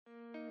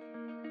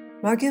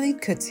Marguerite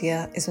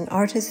Coetzee is an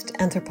artist,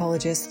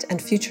 anthropologist, and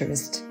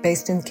futurist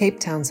based in Cape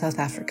Town, South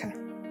Africa.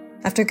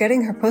 After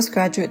getting her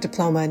postgraduate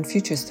diploma in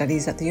future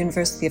studies at the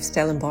University of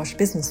Stellenbosch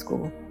Business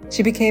School,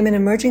 she became an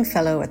emerging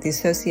fellow at the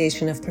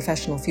Association of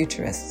Professional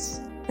Futurists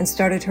and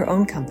started her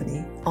own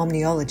company,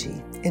 Omniology,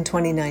 in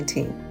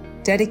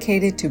 2019,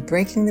 dedicated to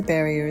breaking the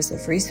barriers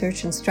of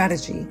research and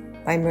strategy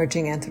by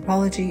merging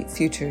anthropology,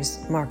 futures,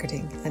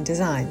 marketing, and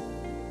design.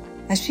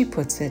 As she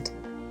puts it,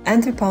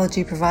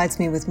 anthropology provides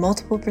me with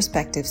multiple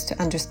perspectives to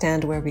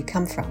understand where we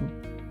come from,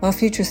 while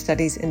future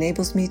studies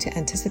enables me to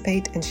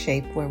anticipate and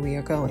shape where we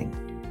are going.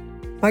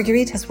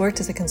 Marguerite has worked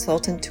as a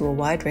consultant to a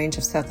wide range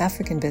of South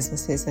African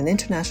businesses and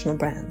international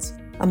brands,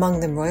 among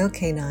them Royal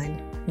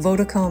Canin,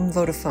 Vodacom,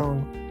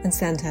 Vodafone, and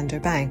Santander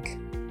Bank.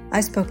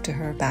 I spoke to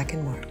her back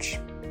in March.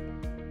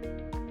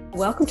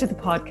 Welcome to the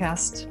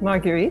podcast,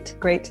 Marguerite.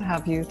 Great to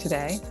have you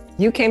today.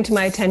 You came to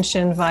my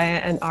attention via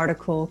an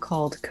article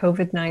called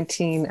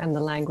COVID-19 and the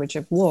Language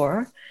of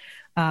War,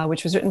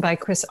 which was written by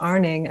Chris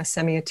Arning, a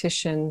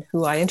semiotician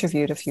who I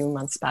interviewed a few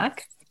months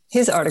back.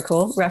 His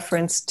article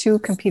referenced two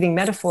competing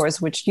metaphors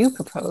which you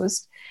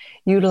proposed,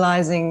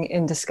 utilizing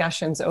in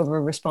discussions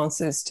over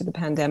responses to the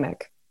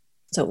pandemic.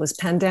 So it was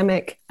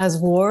pandemic as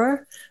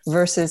war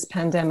versus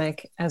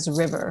pandemic as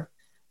river.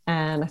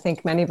 And I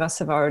think many of us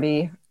have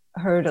already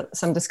heard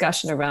some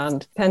discussion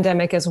around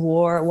pandemic as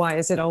war. Why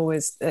is it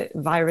always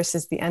virus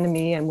is the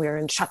enemy and we're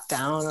in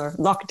shutdown or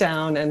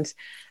lockdown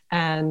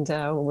and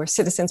we're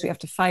citizens, we have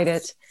to fight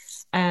it.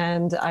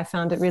 And I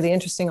found it really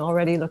interesting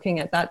already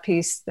looking at that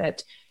piece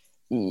that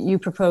you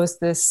proposed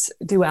this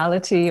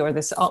duality or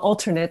this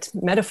alternate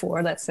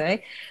metaphor, let's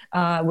say,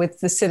 with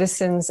the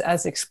citizens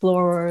as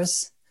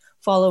explorers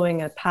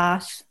following a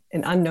path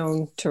in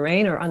unknown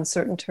terrain or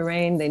uncertain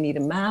terrain. They need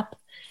a map,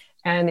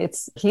 and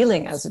it's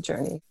healing as a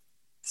journey.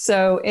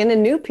 So in a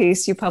new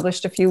piece you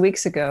published a few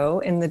weeks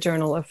ago in the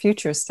Journal of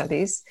Future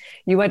Studies,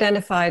 you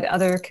identified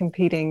other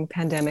competing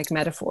pandemic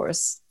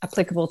metaphors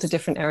applicable to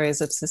different areas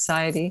of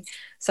society,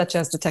 such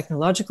as the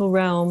technological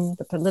realm,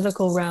 the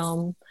political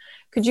realm.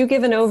 Could you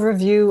give an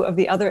overview of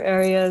the other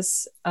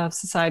areas of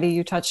society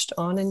you touched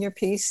on in your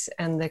piece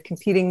and the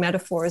competing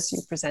metaphors you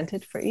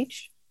presented for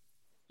each?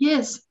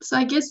 Yes. So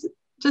I guess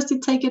just to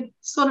take it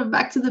sort of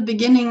back to the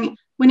beginning,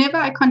 whenever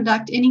I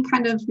conduct any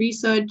kind of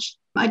research,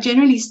 I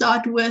generally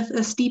start with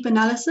a STEEP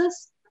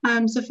analysis.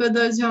 So for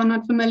those who are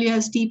not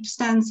familiar, STEEP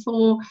stands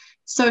for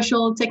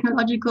social,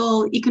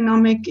 technological,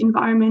 economic,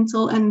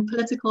 environmental, and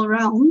political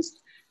realms.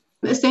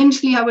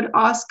 Essentially, I would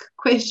ask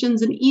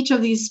questions in each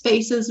of these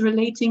spaces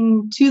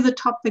relating to the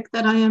topic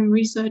that I am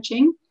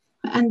researching,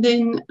 and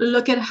then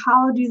look at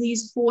how do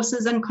these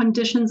forces and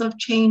conditions of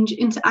change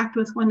interact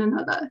with one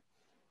another.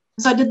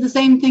 So I did the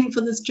same thing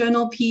for this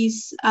journal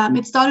piece.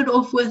 It started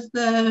off with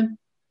the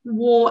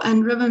war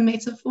and river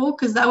metaphor,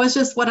 because that was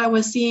just what I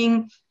was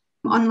seeing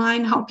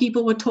online, how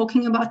people were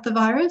talking about the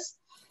virus.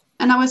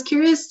 And I was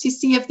curious to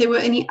see if there were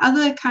any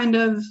other kind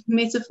of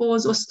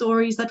metaphors or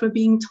stories that were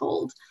being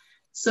told.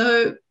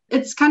 So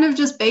it's kind of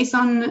just based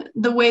on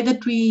the way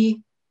that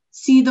we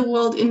see the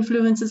world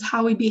influences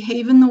how we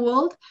behave in the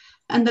world,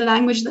 and the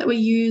language that we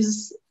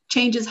use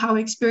changes how we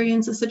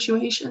experience a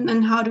situation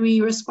and how do we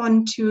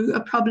respond to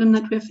a problem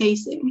that we're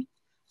facing.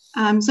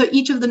 So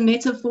each of the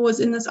metaphors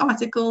in this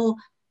article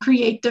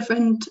create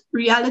different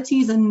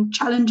realities and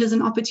challenges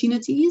and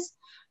opportunities.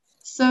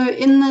 So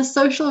in the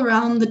social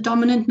realm, the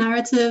dominant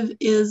narrative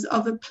is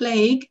of a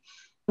plague,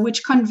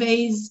 which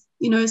conveys,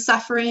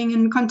 suffering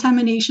and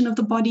contamination of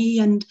the body,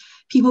 and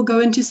people go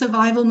into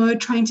survival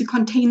mode trying to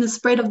contain the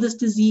spread of this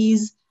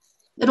disease.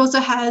 It also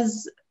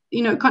has,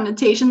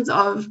 connotations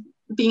of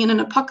being in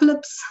an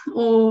apocalypse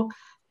or,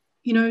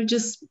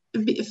 just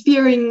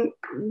fearing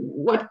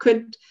what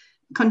could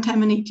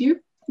contaminate you.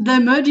 The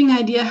emerging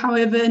idea,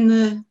 however, in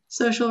the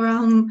social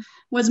realm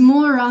was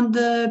more around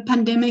the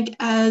pandemic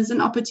as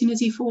an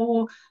opportunity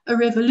for a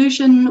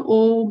revolution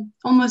or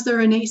almost a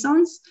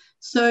renaissance,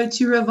 so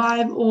to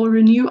revive or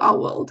renew our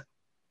world.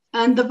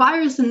 And the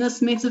virus in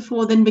this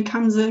metaphor then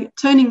becomes a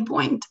turning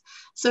point.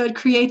 So it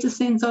creates a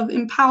sense of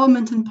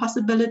empowerment and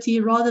possibility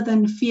rather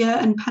than fear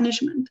and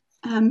punishment.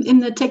 In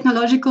the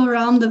technological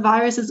realm, the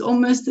virus is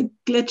almost a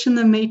glitch in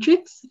the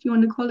matrix, if you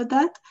want to call it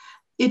that.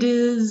 It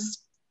is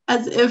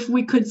as if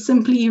we could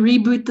simply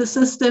reboot the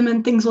system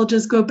and things will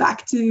just go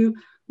back to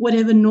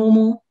whatever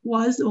normal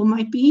was or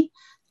might be.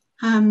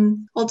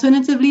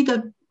 Alternatively,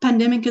 the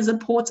pandemic is a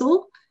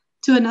portal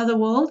to another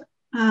world.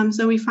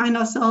 So we find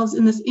ourselves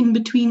in this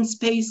in-between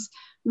space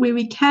where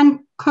we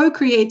can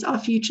co-create our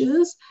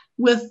futures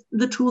with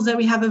the tools that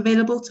we have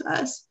available to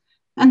us.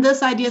 And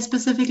this idea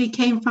specifically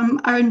came from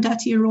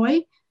Arundhati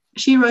Roy.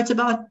 She wrote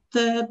about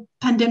the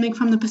pandemic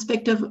from the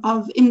perspective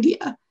of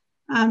India.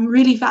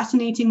 Really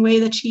fascinating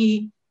way that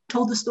she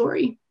told the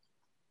story.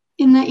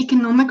 In the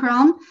economic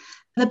realm,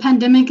 the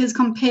pandemic is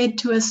compared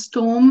to a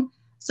storm,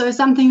 so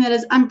something that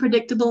is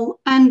unpredictable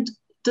and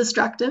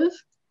destructive.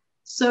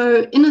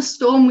 So in a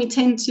storm, we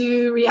tend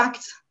to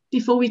react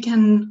before we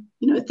can,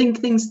 think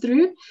things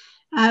through.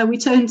 We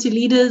turn to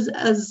leaders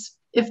as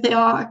if there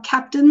are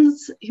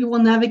captains who will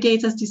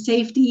navigate us to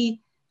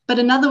safety. But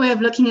another way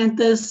of looking at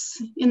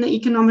this in the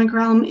economic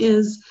realm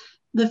is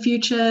the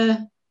future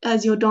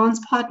as your dance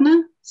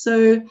partner.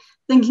 So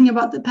thinking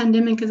about the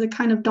pandemic as a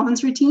kind of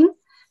dance routine.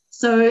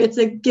 So it's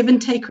a give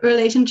and take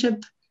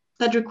relationship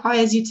that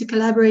requires you to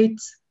collaborate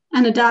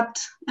and adapt,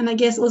 and I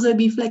guess also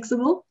be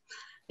flexible.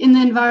 In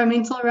the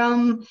environmental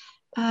realm,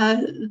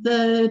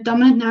 the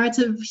dominant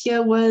narrative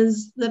here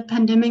was the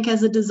pandemic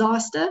as a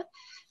disaster,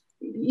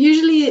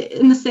 usually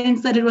in the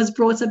sense that it was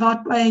brought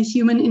about by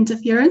human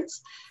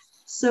interference.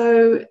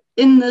 So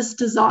in this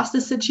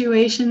disaster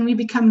situation, we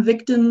become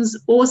victims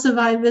or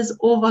survivors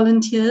or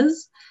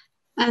volunteers.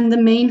 And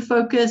the main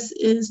focus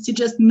is to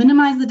just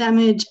minimize the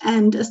damage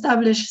and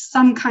establish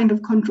some kind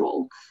of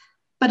control.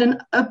 But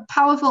a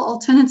powerful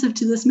alternative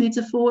to this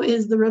metaphor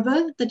is the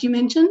river that you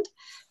mentioned.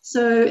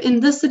 So in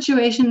this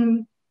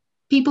situation,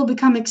 people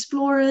become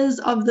explorers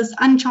of this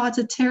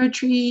uncharted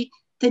territory.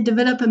 They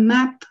develop a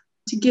map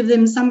to give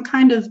them some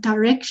kind of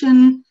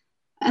direction,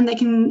 and they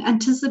can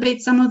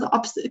anticipate some of the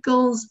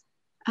obstacles.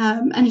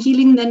 And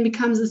healing then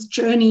becomes this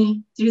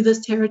journey through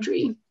this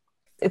territory.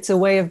 It's a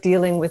way of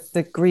dealing with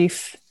the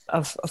grief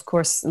of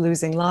course,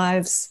 losing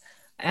lives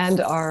and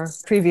our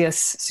previous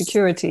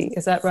security.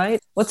 Is that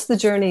right? What's the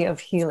journey of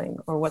healing,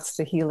 or what's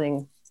the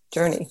healing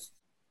journey?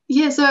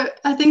 Yeah, so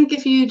I think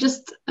if you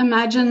just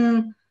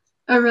imagine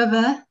a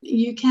river,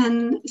 you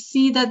can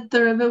see that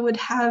the river would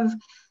have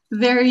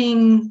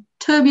varying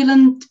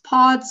turbulent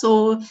parts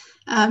or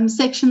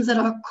sections that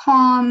are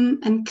calm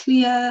and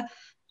clear.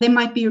 There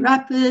might be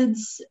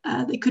rapids,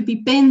 there could be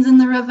bends in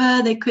the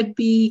river, there could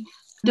be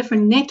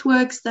different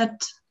networks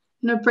that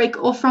break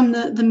off from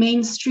the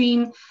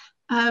mainstream.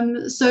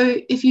 So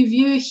if you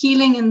view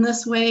healing in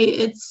this way,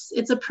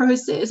 it's a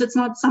process. It's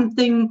not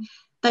something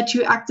that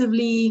you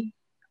actively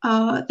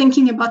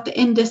thinking about the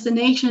end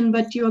destination,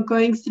 but you are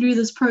going through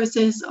this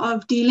process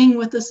of dealing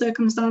with the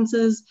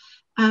circumstances,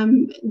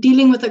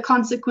 dealing with the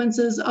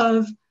consequences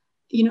of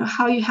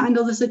how you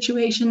handle the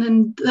situation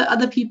and the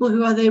other people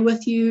who are there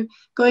with you,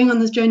 going on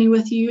this journey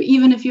with you.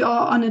 Even if you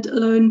are on it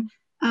alone,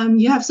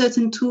 you have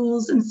certain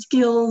tools and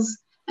skills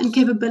and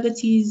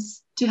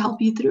capabilities to help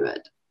you through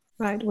it.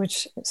 Right,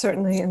 which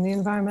certainly in the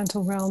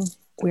environmental realm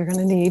we're going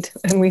to need,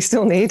 and we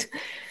still need.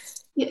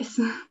 Yes.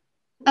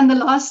 And the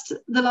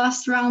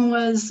last realm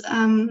was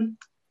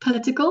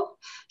political.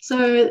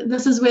 So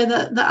this is where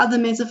the other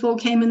metaphor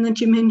came in that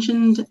you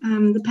mentioned,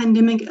 the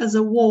pandemic as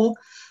a war.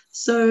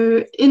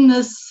 So in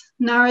this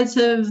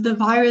narrative, the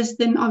virus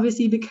then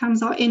obviously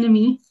becomes our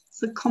enemy.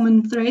 It's a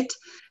common threat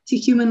to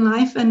human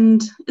life,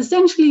 and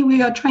essentially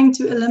we are trying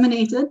to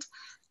eliminate it.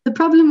 The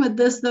problem with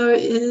this, though,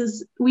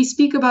 is we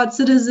speak about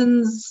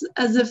citizens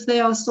as if they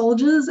are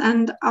soldiers,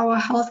 and our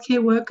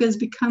healthcare workers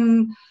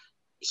become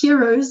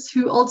heroes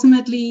who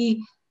ultimately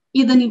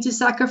either need to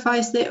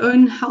sacrifice their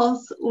own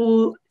health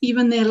or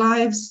even their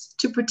lives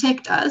to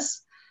protect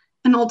us.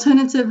 And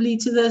alternatively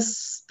to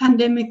this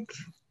pandemic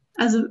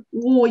as a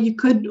war, you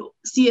could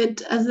see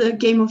it as a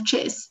game of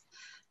chess.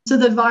 So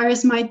the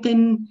virus might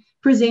then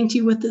present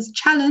you with this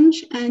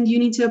challenge, and you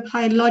need to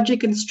apply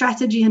logic and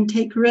strategy and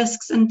take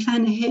risks and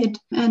plan ahead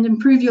and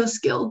improve your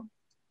skill.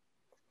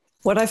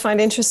 What I find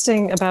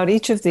interesting about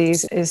each of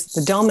these is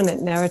the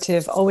dominant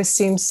narrative always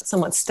seems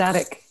somewhat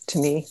static to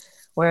me,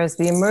 whereas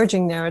the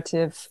emerging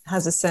narrative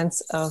has a sense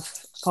of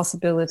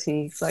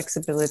possibility,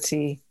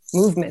 flexibility,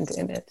 movement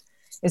in it.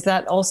 Is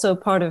that also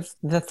part of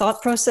the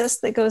thought process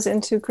that goes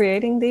into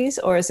creating these,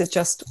 or is it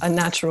just a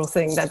natural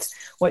thing that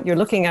what you're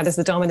looking at as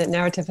the dominant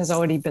narrative has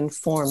already been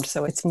formed,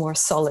 so it's more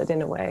solid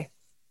in a way?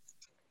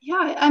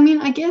 Yeah, I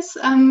mean, I guess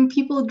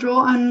people draw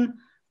on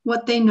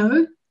what they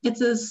know. It's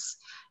this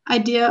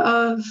idea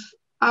of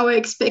our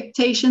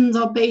expectations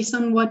are based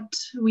on what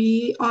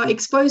we are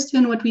exposed to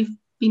and what we've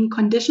been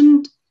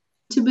conditioned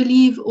to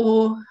believe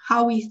or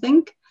how we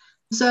think.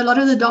 So a lot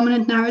of the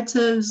dominant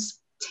narratives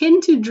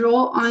tend to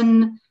draw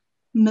on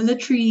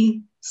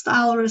military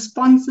style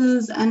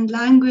responses and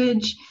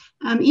language.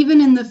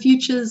 Even in the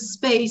futures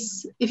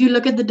space, if you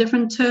look at the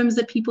different terms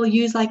that people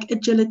use, like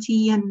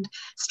agility and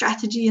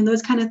strategy and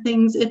those kind of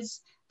things,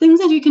 it's things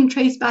that you can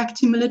trace back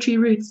to military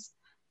roots.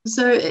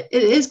 So it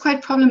is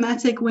quite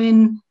problematic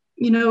when,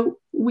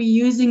 we're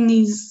using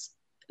these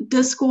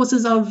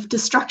discourses of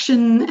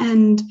destruction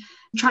and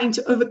trying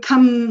to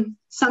overcome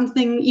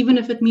something, even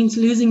if it means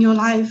losing your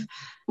life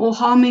or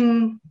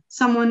harming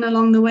someone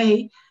along the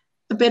way.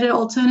 A better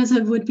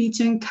alternative would be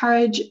to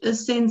encourage a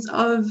sense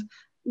of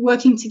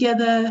working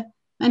together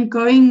and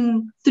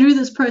going through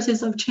this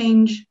process of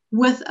change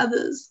with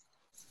others.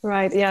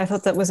 Right. Yeah, I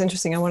thought that was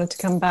interesting. I wanted to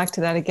come back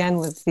to that again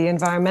with the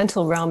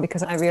environmental realm,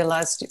 because I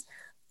realized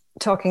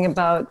talking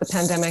about the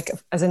pandemic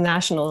as a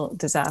national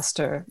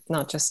disaster,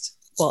 not just,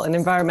 an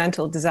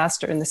environmental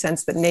disaster in the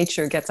sense that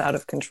nature gets out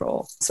of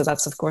control. So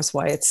that's, of course,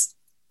 why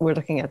we're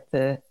looking at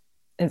the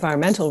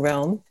environmental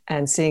realm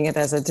and seeing it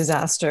as a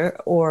disaster,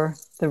 or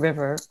the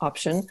river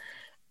option.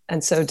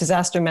 And so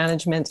disaster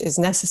management is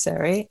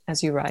necessary,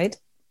 as you write,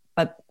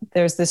 but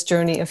there's this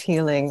journey of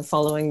healing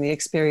following the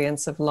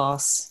experience of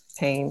loss,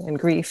 pain, and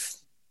grief.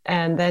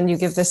 And then you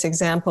give this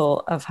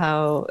example of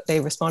how they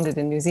responded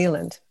in New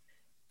Zealand.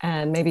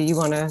 And maybe you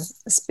want to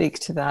speak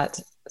to that,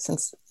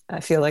 since I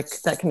feel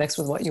like that connects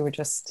with what you were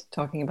just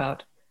talking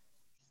about.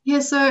 Yeah,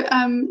 so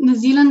New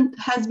Zealand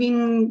has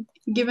been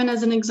given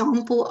as an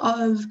example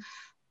of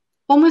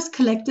almost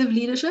collective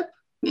leadership,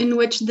 in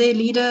which their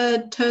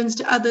leader turns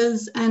to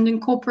others and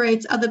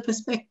incorporates other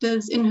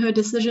perspectives in her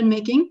decision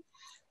making,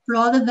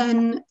 rather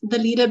than the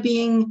leader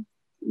being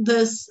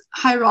this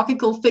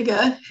hierarchical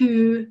figure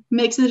who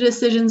makes the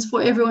decisions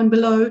for everyone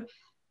below,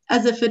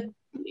 as if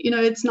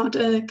it's not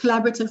a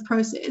collaborative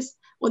process,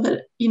 or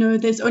that,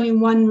 there's only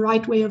one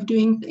right way of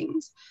doing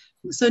things.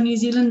 So New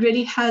Zealand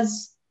really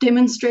has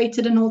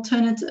demonstrated an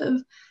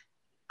alternative.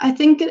 I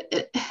think,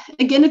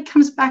 it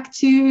comes back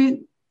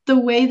to the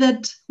way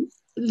that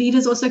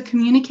leaders also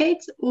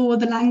communicate, or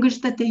the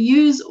language that they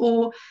use,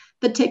 or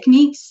the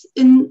techniques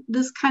in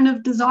this kind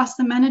of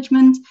disaster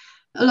management.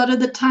 A lot of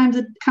the times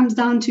it comes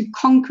down to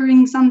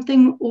conquering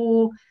something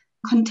or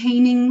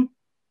containing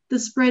the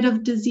spread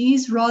of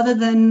disease, rather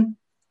than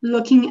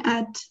looking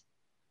at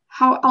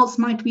how else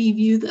might we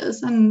view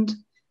this and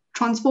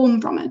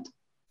transform from it.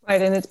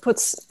 Right, and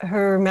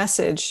her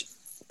message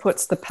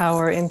puts the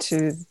power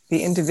into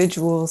the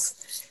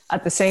individuals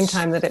at the same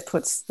time that it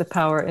puts the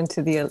power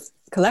into the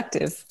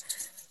collective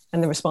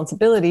and the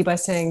responsibility, by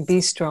saying,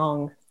 be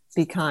strong,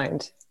 be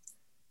kind.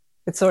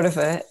 It's sort of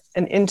an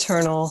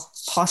internal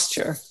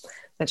posture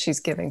that she's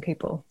giving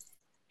people.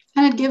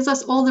 And it gives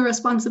us all the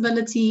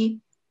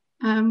responsibility.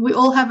 We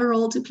all have a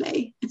role to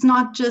play. It's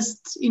not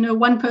just,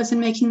 one person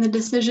making the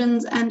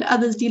decisions and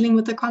others dealing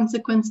with the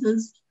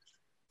consequences.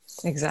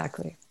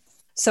 Exactly.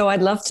 So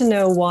I'd love to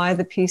know why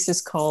the piece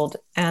is called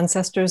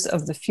Ancestors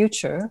of the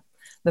Future,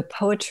 the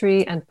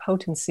Poetry and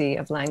Potency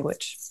of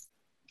Language.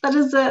 That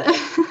is a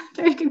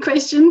very good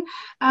question.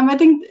 I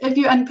think if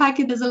you unpack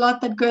it, there's a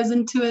lot that goes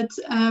into it.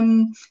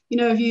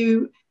 If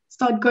you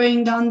start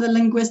going down the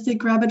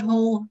linguistic rabbit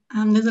hole,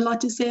 there's a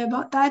lot to say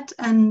about that.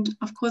 And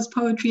of course,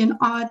 poetry and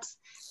art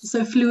is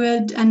so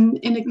fluid and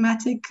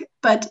enigmatic.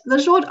 But the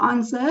short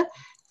answer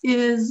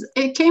is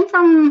it came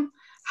from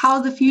how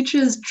the future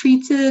is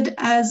treated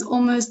as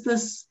almost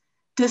this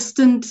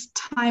distant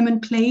time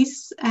and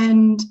place.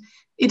 And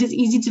it is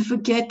easy to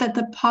forget that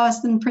the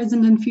past and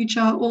present and future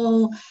are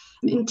all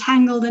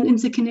entangled and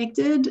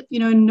interconnected.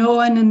 No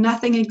one and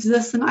nothing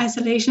exists in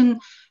isolation.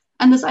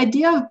 And this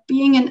idea of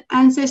being an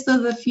ancestor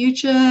of the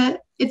future,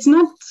 it's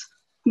not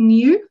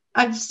new.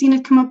 I've seen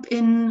it come up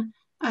in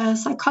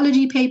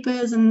psychology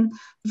papers and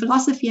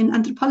philosophy and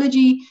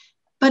anthropology,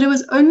 but it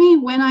was only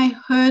when I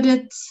heard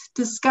it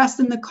discussed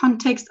in the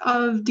context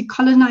of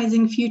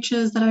decolonizing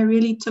futures that I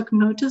really took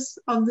notice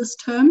of this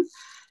term.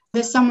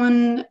 There's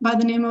someone by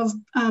the name of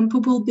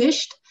Pupul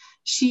Bisht.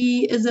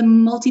 She is a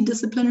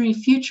multidisciplinary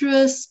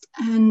futurist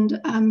and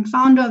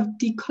founder of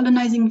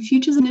Decolonizing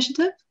Futures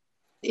Initiative.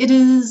 It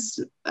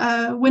is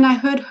when I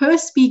heard her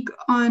speak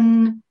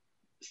on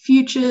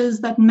futures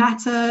that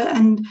matter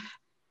and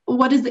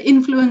what is the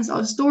influence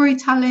of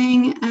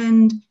storytelling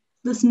and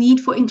this need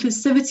for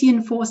inclusivity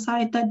and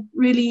foresight that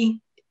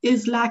really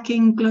is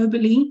lacking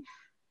globally,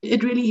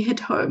 it really hit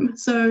home.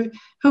 So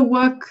her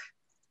work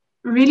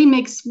really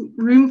makes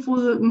room for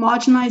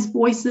marginalized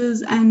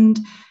voices and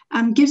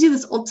gives you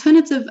this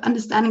alternative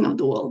understanding of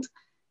the world,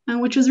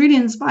 which was really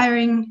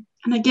inspiring.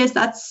 And I guess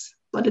that's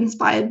what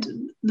inspired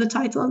the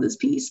title of this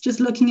piece, just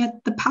looking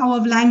at the power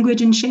of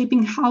language in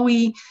shaping how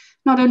we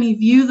not only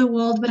view the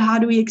world, but how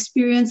do we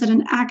experience it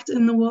and act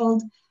in the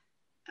world?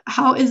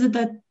 How is it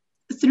that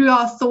through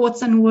our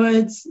thoughts and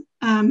words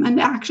and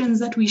actions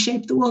that we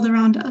shape the world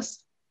around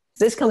us?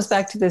 This comes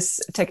back to this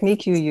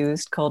technique you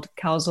used called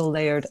causal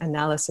layered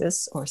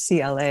analysis, or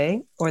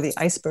CLA, or the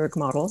iceberg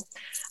model.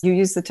 You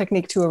use the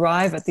technique to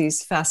arrive at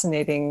these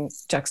fascinating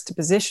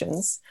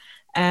juxtapositions.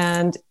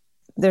 And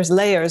there's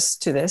layers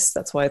to this.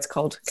 That's why it's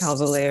called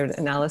causal layered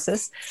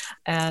analysis.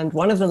 And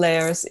one of the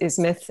layers is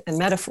myth and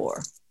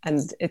metaphor.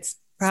 And it's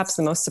perhaps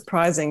the most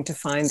surprising to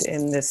find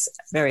in this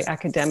very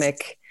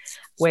academic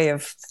way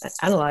of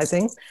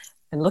analyzing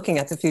and looking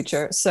at the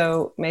future.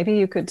 So maybe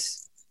you could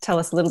tell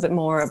us a little bit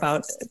more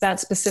about that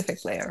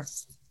specific layer.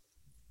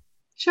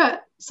 Sure.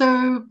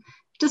 So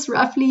just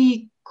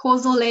roughly,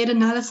 causal layered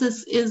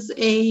analysis is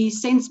a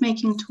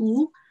sense-making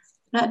tool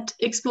that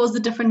explores the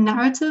different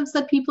narratives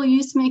that people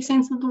use to make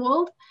sense of the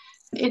world.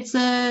 It's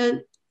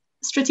a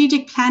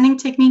strategic planning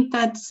technique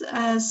that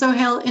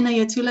Sohail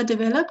Inayatullah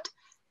developed,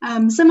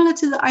 similar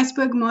to the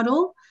iceberg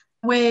model,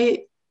 where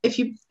if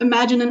you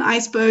imagine an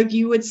iceberg,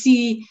 you would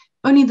see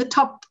only the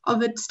top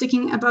of it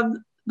sticking above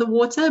the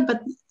water,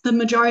 but the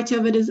majority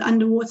of it is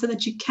underwater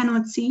that you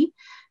cannot see.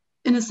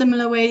 In a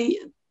similar way,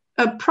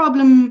 a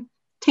problem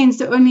tends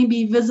to only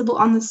be visible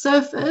on the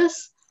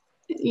surface,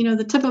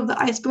 the tip of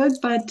the iceberg,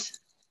 but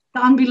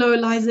down below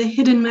lies a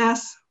hidden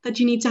mass that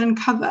you need to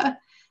uncover.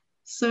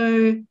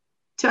 So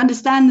to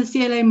understand the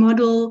CLA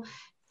model,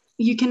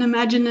 you can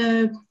imagine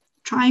a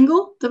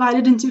triangle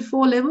divided into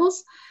 4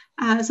 levels.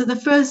 So the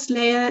first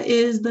layer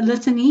is the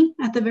litany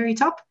at the very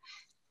top.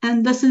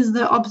 And this is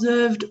the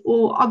observed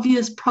or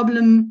obvious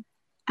problem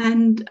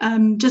And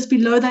just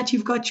below that,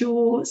 you've got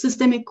your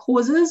systemic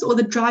causes or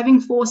the driving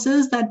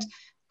forces that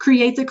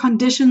create the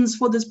conditions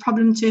for this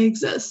problem to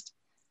exist.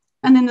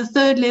 And then the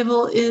third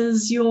level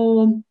is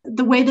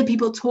the way that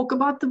people talk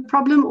about the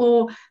problem,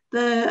 or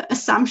the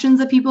assumptions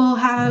that people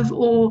have,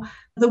 or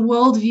the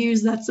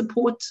worldviews that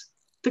support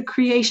the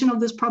creation of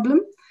this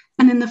problem.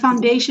 And then the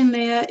foundation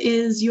layer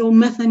is your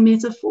myth and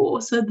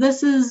metaphor. So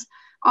this is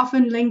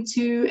often linked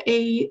to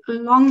a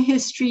long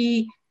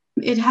history.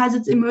 It has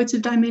its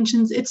emotive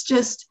dimensions. It's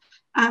just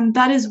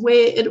that is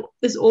where it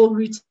is all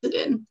rooted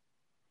in.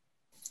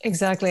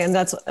 Exactly. And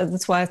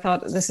that's why I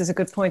thought this is a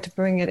good point to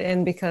bring it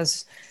in,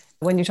 because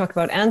when you talk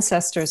about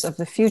ancestors of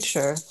the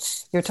future,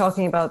 you're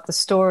talking about the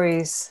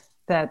stories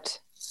that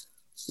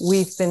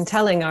we've been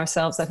telling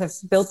ourselves that have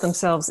built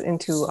themselves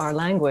into our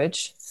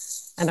language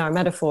and our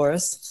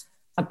metaphors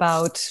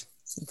about,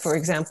 for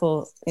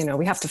example,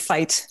 we have to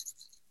fight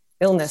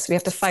illness. We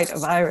have to fight a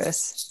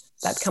virus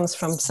that comes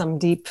from some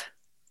deep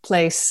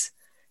place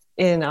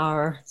in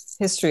our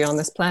history on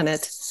this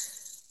planet.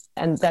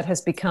 And that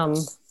has become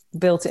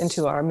built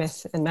into our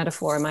myth and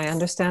metaphor. Am I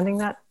understanding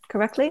that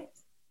correctly?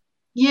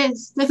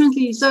 Yes,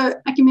 definitely. So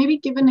I can maybe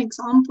give an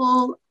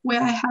example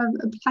where I have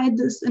applied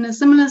this in a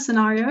similar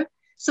scenario.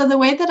 So the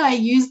way that I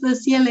use the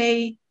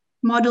CLA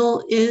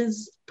model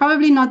is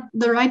probably not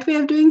the right way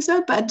of doing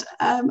so, but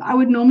I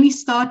would normally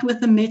start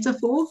with a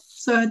metaphor.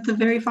 So at the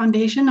very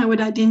foundation, I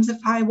would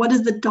identify what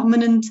is the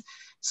dominant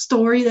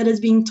story that is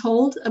being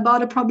told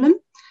about a problem.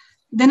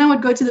 Then I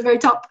would go to the very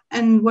top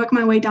and work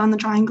my way down the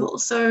triangle.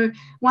 So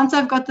once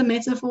I've got the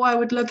metaphor, I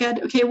would look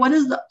at, okay, what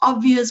is the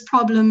obvious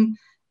problem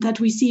that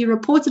we see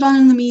reported on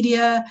in the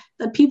media,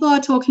 that people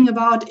are talking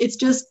about? It's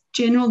just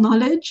general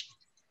knowledge.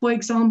 For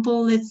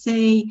example, let's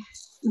say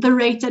the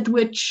rate at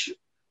which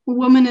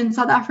women in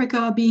South Africa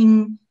are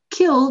being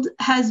killed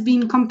has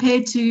been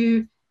compared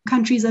to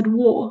countries at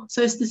war.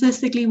 So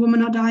statistically,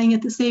 women are dying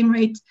at the same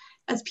rate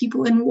as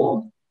people in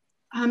war.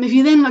 If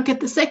you then look at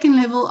the second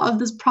level of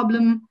this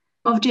problem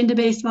of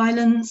gender-based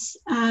violence,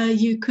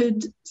 you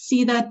could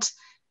see that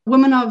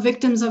women are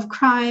victims of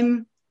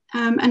crime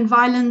and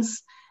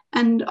violence,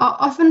 and are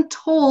often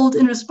told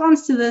in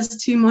response to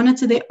this to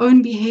monitor their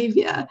own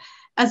behavior,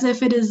 as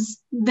if it is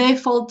their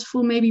fault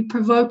for maybe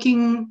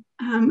provoking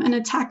an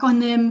attack on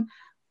them,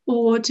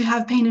 or to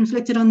have pain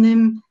inflicted on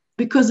them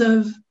because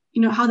of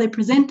how they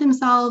present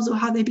themselves or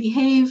how they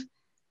behave,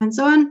 and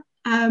so on.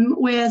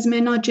 Whereas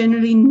men are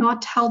generally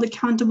not held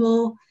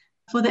accountable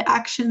for their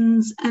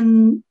actions,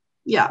 and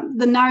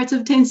the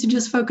narrative tends to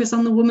just focus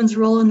on the woman's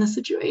role in the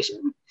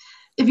situation.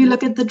 If you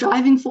look at the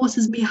driving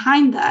forces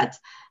behind that,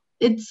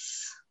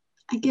 it's,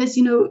 I guess,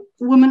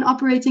 women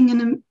operating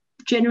in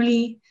a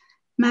generally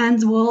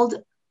man's world,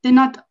 they're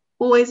not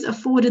always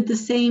afforded the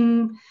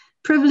same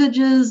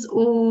privileges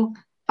or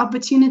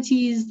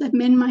opportunities that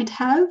men might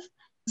have,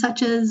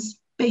 such as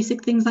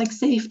basic things like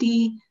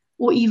safety,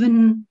 or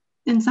even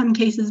in some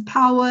cases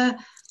power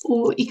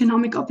or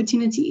economic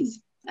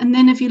opportunities. And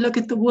then if you look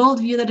at the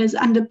worldview that is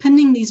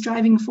underpinning these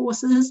driving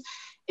forces,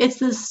 it's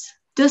this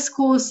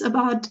discourse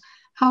about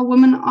how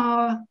women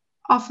are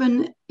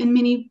often in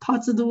many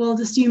parts of the world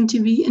assumed to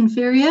be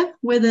inferior,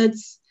 whether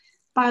it's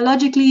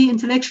biologically,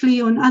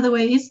 intellectually, or in other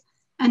ways,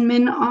 and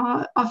men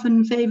are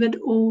often favored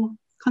or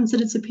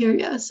considered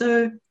superior.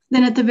 So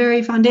then at the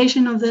very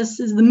foundation of this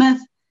is the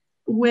myth,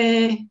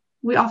 where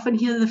we often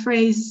hear the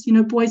phrase,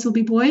 boys will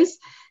be boys.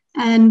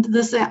 And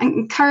this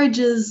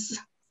encourages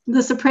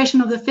the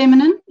suppression of the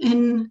feminine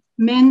in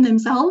men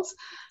themselves,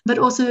 but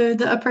also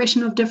the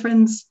oppression of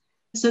difference.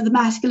 So the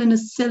masculine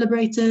is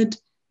celebrated,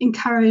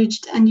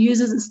 encouraged, and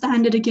used as a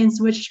standard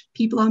against which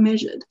people are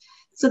measured.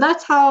 So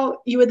that's how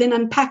you would then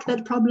unpack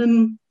that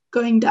problem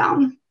going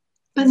down.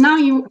 But now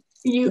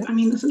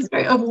this is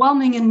very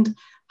overwhelming, and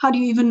how do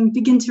you even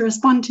begin to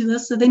respond to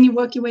this? So then you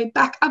work your way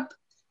back up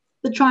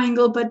the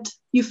triangle, but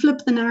you flip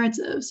the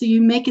narrative. So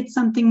you make it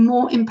something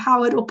more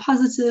empowered or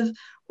positive,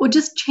 or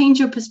just change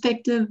your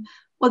perspective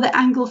or the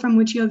angle from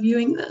which you're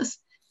viewing this.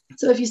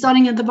 So if you're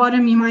starting at the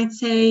bottom, you might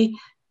say,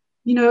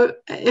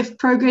 if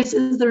progress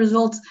is the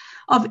result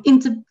of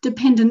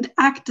interdependent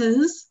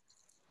actors,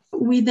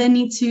 we then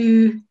need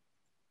to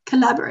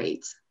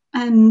collaborate.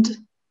 And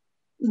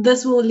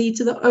this will lead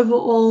to the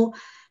overall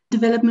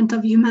development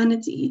of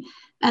humanity.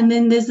 And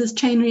then there's this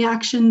chain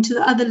reaction to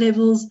the other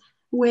levels,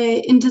 where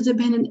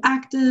interdependent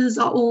actors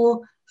are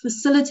all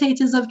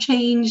facilitators of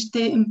change.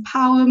 They're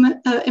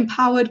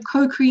empowered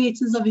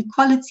co-creators of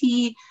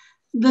equality.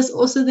 This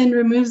also then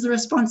removes the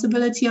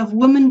responsibility of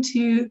women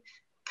to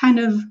kind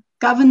of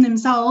govern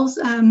themselves,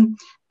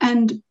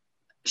 and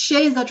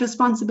shares that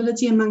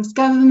responsibility amongst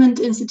government,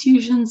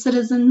 institutions,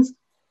 citizens,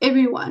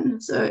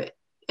 everyone. So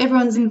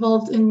everyone's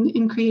involved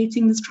in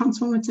creating this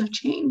transformative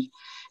change.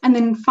 And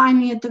then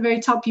finally, at the very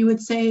top, you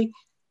would say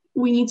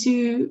we need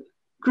to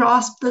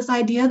grasp this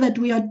idea that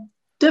we are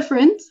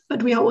different,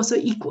 but we are also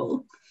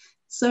equal.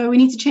 So we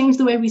need to change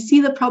the way we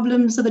see the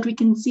problem so that we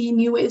can see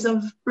new ways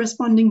of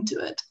responding to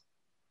it.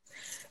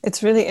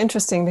 It's really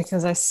interesting,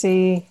 because I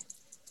see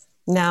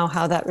now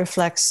how that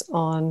reflects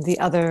on the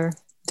other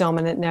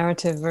dominant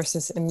narrative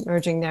versus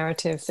emerging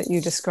narrative that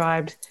you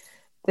described,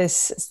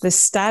 this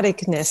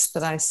staticness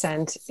that I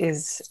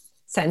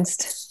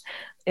sensed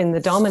in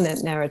the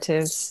dominant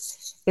narratives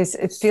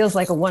it feels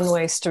like a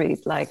one-way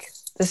street, like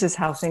this is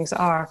how things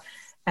are.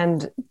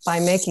 And by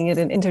making it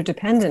an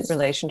interdependent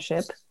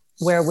relationship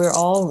where we're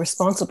all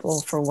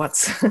responsible for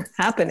what's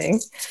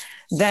happening,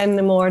 then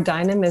the more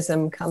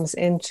dynamism comes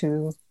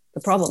into the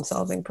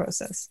problem-solving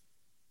process.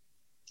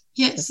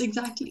 Yes,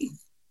 exactly.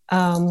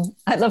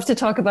 I'd love to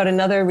talk about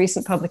another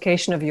recent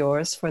publication of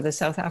yours for the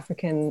South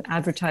African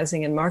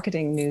advertising and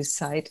marketing news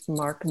site,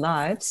 Mark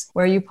Lives,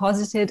 where you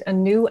posited a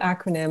new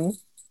acronym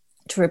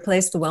to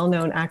replace the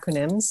well-known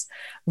acronyms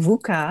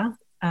VUCA,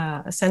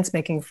 a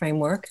sense-making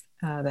framework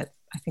that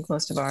I think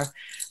most of our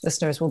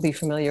listeners will be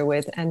familiar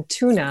with, and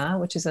TUNA,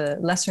 which is a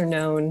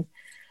lesser-known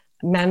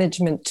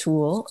management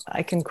tool.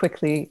 I can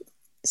quickly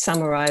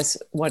summarize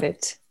what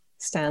it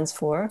stands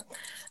for.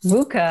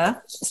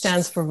 VUCA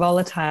stands for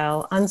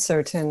volatile,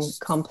 uncertain,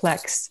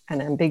 complex,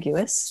 and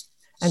ambiguous.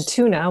 And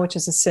TUNA, which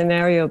is a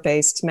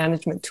scenario-based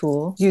management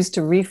tool used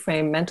to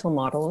reframe mental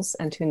models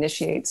and to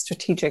initiate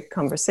strategic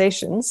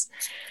conversations,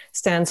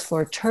 stands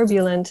for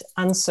turbulent,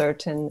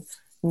 uncertain,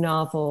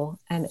 novel,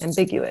 and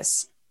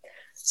ambiguous.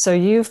 So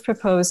you've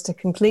proposed a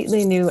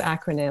completely new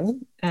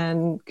acronym,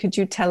 and could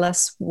you tell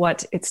us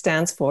what it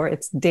stands for?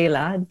 It's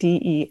DELA,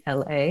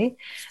 D-E-L-A,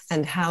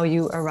 and how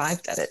you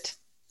arrived at it.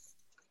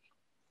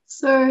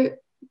 So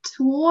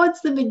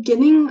towards the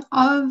beginning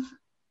of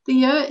the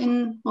year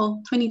in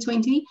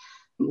 2020,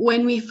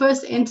 when we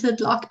first entered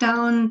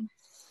lockdown,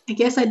 I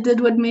guess I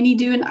did what many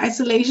do in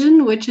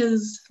isolation, which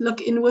is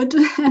look inward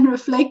and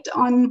reflect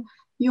on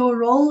your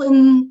role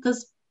in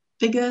this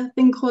bigger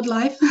thing called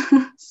life.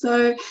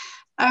 So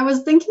I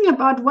was thinking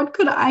about what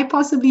could I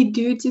possibly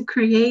do to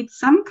create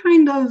some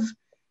kind of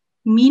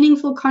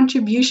meaningful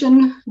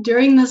contribution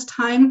during this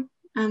time,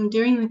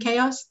 during the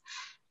chaos.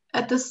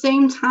 At the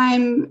same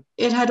time,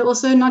 it had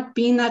also not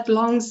been that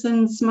long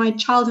since my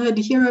childhood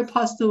hero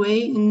passed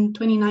away in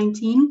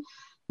 2019.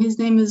 His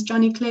name is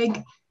Johnny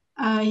Clegg.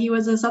 He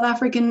was a South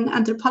African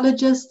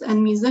anthropologist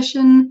and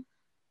musician.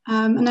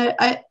 And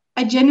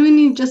I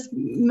genuinely just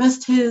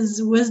missed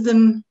his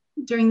wisdom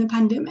during the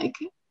pandemic.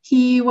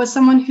 He was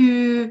someone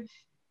who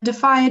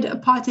defied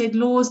apartheid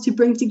laws to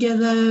bring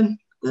together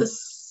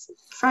this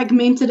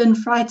fragmented and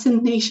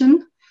frightened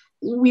nation.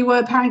 We were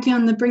apparently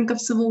on the brink of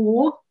civil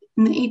war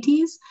in the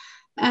 80s.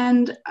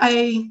 And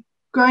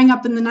growing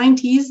up in the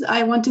 90s,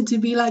 I wanted to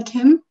be like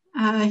him.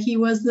 He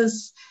was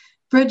this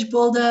bridge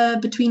builder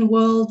between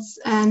worlds,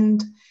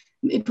 and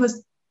it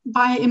was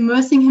by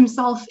immersing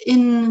himself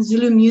in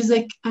Zulu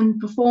music and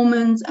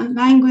performance and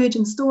language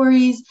and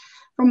stories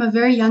from a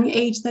very young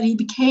age that he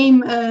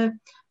became an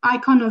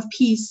icon of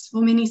peace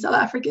for many South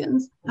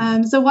Africans.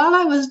 So while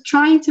I was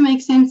trying to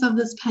make sense of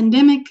this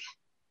pandemic,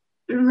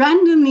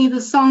 randomly the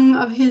song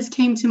of his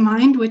came to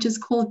mind, which is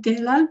called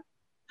Dela.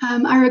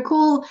 I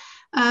recall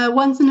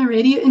once in a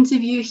radio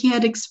interview, he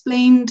had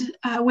explained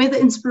where the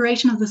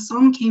inspiration of the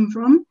song came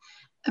from.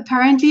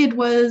 Apparently it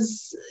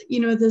was,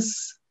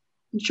 this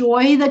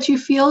joy that you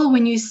feel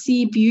when you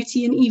see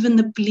beauty in even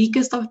the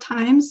bleakest of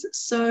times.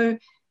 So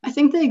I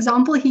think the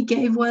example he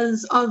gave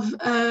was of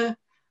a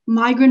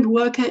migrant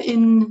worker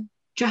in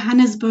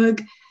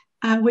Johannesburg,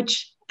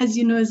 which, as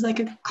you know, is like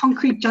a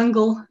concrete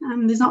jungle.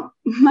 There's not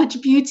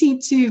much beauty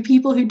to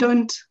people who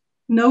don't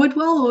know it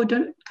well or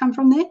don't come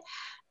from there.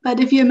 But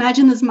if you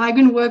imagine this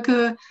migrant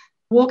worker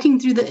walking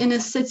through the inner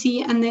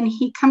city, and then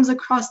he comes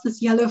across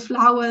this yellow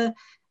flower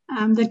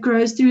that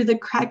grows through the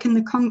crack in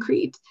the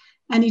concrete,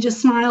 and he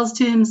just smiles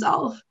to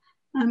himself.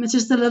 It's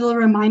just a little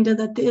reminder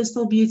that there is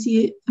still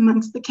beauty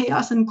amongst the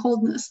chaos and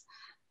coldness.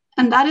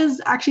 And that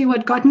is actually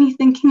what got me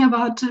thinking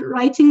about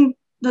writing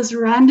this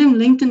random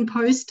LinkedIn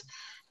post,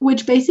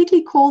 which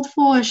basically called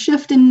for a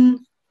shift in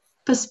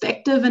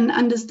perspective and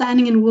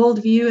understanding and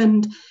worldview,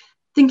 and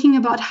thinking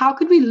about how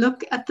could we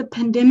look at the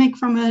pandemic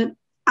from an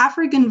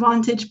African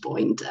vantage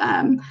point?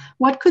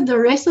 What could the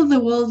rest of the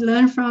world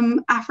learn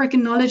from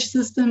African knowledge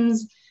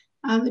systems?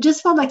 It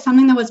just felt like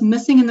something that was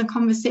missing in the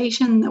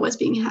conversation that was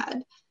being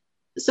had.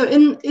 So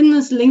in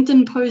this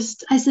LinkedIn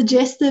post, I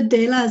suggested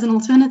Dela as an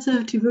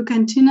alternative to VUCA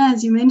and TUNA,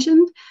 as you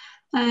mentioned.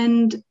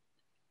 And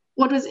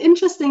what was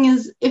interesting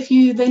is if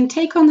you then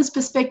take on this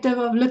perspective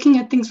of looking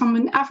at things from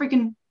an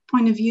African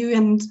point of view,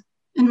 and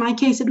in my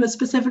case, it was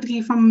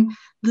specifically from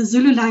the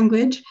Zulu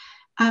language.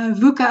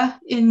 VUCA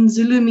in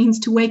Zulu means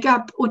to wake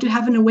up or to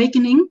have an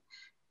awakening,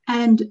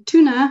 and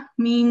TUNA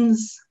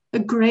means a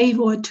grave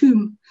or a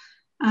tomb.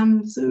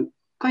 So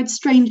quite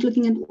strange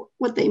looking at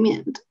what they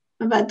meant.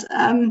 But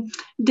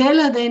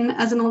Dela then,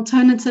 as an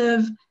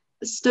alternative,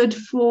 stood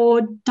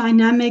for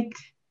dynamic,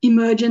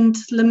 emergent,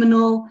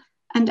 liminal,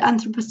 and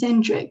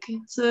anthropocentric.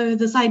 So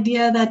this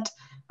idea that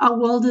our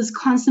world is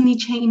constantly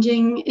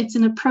changing. It's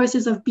in a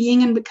process of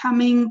being and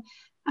becoming.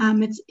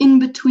 It's in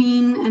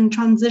between and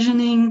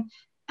transitioning.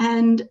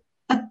 And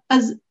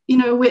as you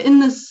know, we're in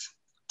this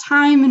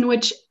time in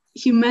which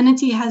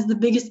humanity has the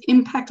biggest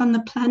impact on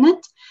the planet,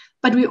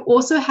 but we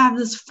also have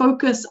this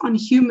focus on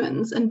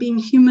humans and being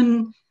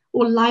human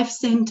or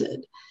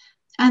life-centered.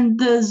 And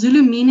the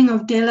Zulu meaning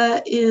of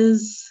Dela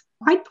is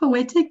quite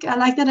poetic. I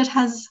like that it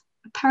has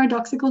a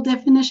paradoxical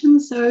definition.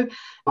 So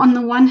on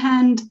the one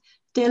hand,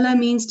 Dela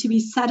means to be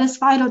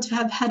satisfied or to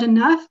have had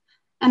enough.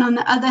 And on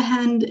the other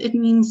hand, it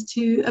means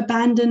to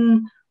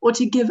abandon or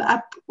to give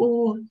up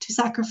or to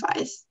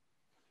sacrifice.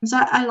 So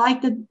I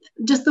like that,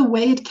 just the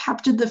way it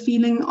captured the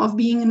feeling of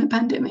being in a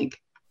pandemic.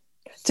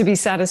 To be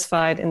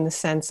satisfied in the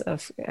sense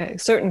of a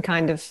certain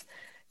kind of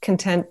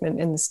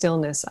contentment in the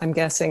stillness, I'm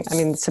guessing. I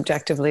mean,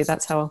 subjectively,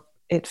 that's how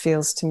it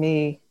feels to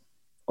me,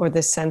 or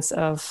this sense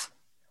of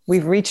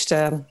we've reached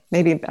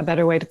maybe a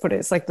better way to put it.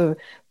 It's like the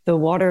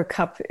water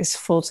cup is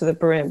full to the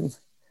brim.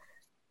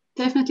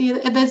 Definitely.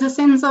 There's a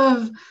sense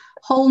of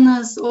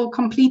wholeness or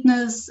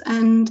completeness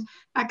and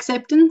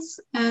acceptance,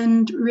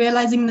 and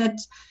realizing that,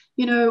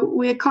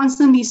 we're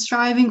constantly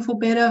striving for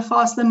better,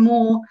 faster,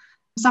 more.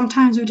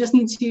 Sometimes we just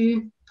need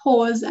to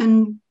pause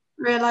and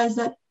realize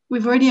that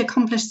we've already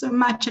accomplished so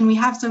much and we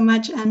have so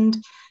much, and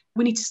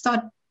we need to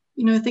start,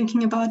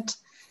 thinking about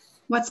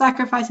what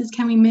sacrifices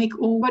can we make,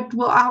 or what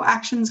will our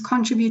actions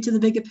contribute to the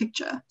bigger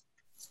picture.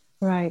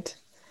 Right.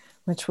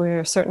 Which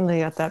we're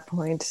certainly at that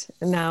point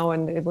now,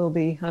 and it will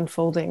be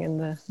unfolding in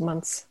the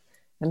months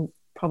and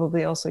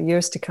probably also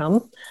years to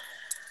come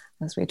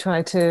as we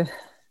try to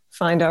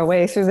find our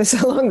way through this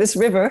along this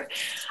river.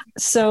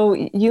 So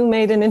you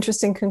made an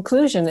interesting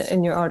conclusion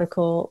in your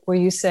article where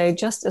you say,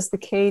 just as the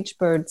cage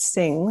bird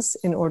sings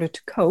in order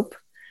to cope,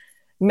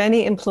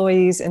 many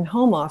employees in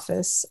home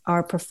office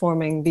are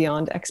performing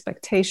beyond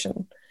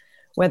expectation,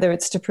 whether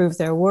it's to prove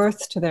their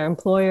worth to their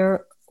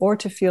employer or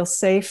to feel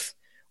safe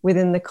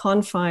within the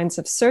confines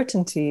of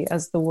certainty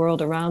as the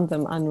world around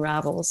them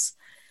unravels.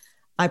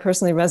 I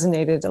personally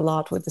resonated a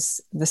lot with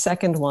the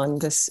second one,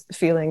 this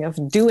feeling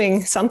of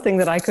doing something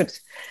that I could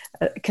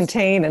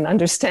contain and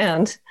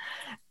understand,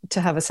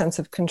 to have a sense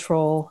of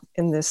control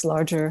in this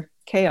larger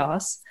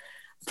chaos.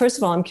 First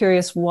of all, I'm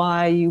curious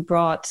why you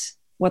brought,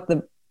 what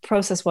the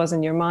process was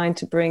in your mind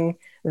to bring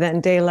then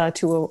Dela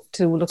to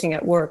looking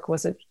at work.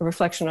 Was it a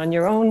reflection on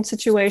your own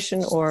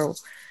situation, or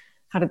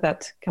how did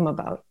that come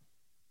about?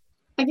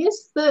 I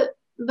guess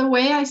the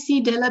way I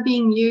see Dela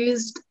being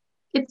used,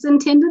 it's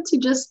intended to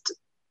just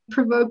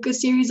provoke a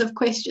series of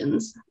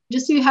questions,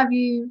 just to have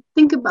you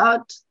think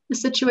about a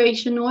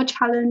situation or a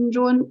challenge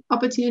or an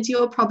opportunity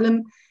or a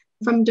problem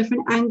from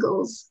different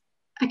angles.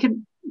 I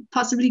could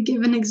possibly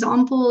give an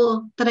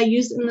example that I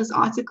used in this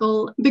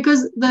article,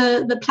 because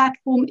the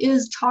platform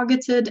is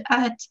targeted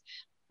at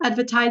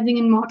advertising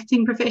and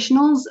marketing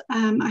professionals.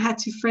 I had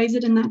to phrase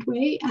it in that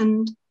way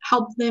and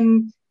help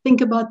them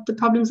think about the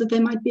problems that they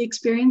might be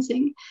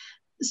experiencing.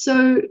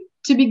 So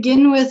to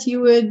begin with,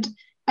 you would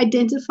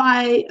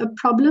identify a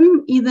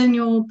problem either in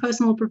your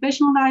personal or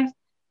professional life,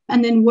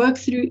 and then work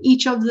through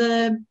each of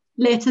the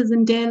letters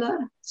in Dela.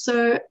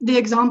 So the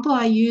example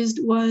I used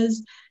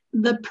was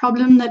the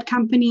problem that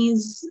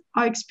companies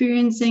are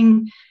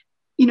experiencing.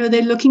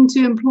 They're looking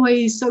to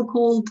employ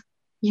so-called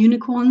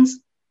unicorns,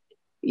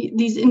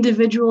 these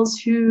individuals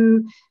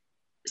who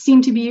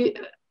seem to be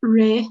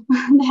rare.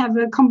 They have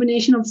a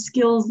combination of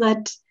skills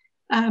that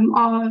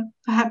are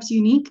perhaps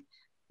unique.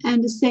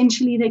 And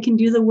essentially, they can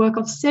do the work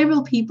of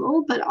several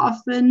people, but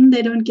often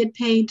they don't get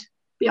paid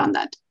beyond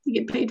that. You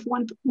get paid for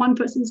one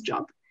person's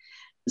job.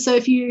 So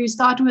if you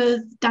start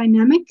with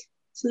dynamic,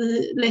 so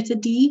the letter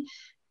D,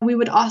 we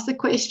would ask the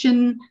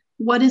question,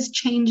 what is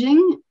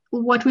changing?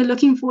 What we're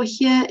looking for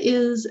here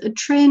is a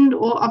trend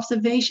or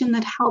observation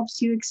that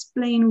helps you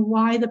explain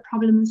why the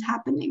problem is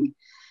happening.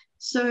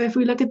 So if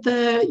we look at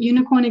the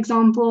unicorn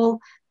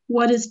example,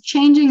 what is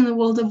changing in the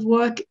world of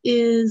work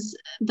is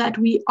that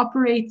we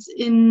operate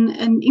in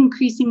an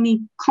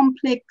increasingly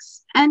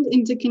complex and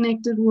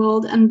interconnected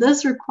world, and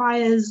this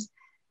requires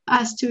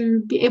us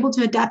to be able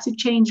to adapt to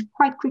change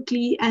quite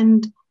quickly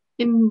and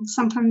in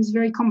sometimes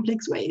very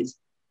complex ways.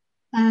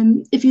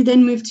 If you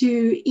then move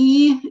to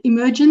E,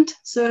 emergent,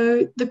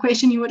 so the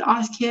question you would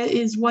ask here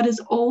is what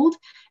is old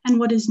and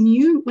what is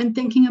new when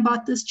thinking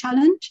about this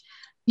challenge?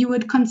 You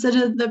would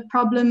consider the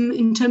problem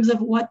in terms of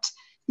what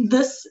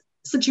this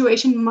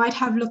situation might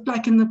have looked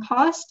like in the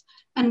past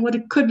and what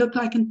it could look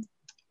like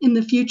in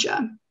the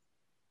future.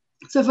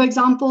 So, for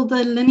example,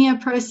 the linear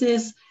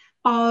process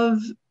of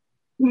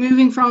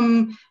moving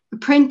from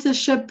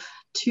apprenticeship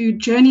to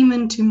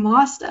journeyman to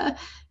master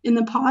in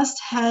the past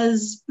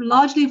has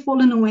largely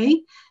fallen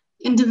away.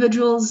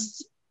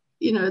 Individuals,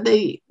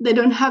 they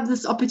don't have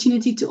this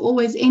opportunity to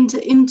always enter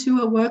into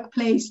a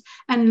workplace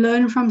and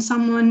learn from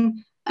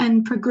someone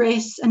and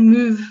progress and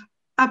move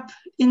up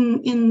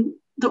in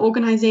the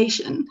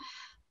organization.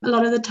 A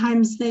lot of the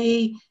times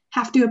they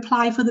have to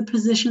apply for the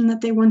position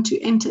that they want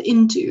to enter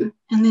into,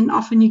 and then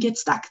often you get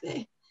stuck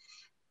there.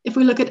 If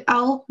we look at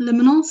L,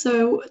 liminal,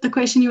 so the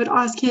question you would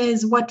ask here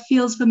is what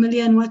feels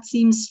familiar and what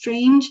seems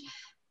strange.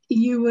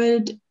 You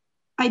would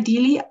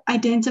ideally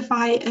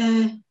identify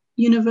a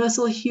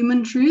universal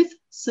human truth,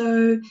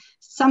 so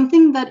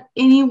something that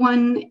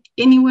anyone,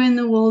 anywhere in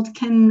the world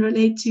can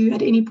relate to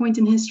at any point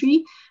in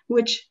history,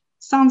 which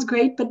sounds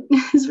great, but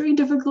it's very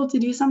difficult to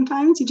do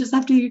sometimes. You just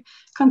have to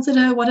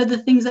consider what are the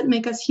things that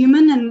make us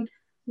human and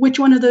which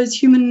one of those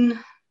human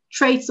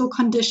traits or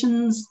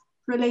conditions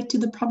relate to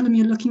the problem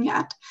you're looking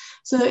at.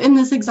 So in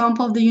this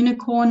example of the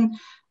unicorn,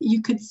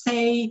 you could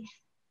say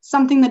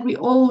something that we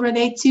all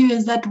relate to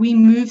is that we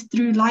move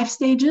through life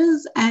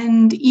stages,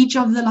 and each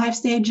of the life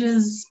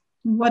stages,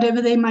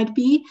 whatever they might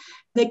be,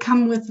 they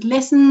come with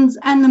lessons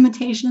and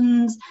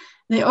limitations,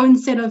 their own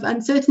set of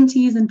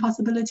uncertainties and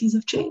possibilities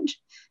of change.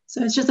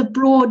 So it's just a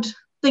broad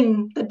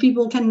thing that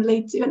people can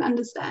relate to and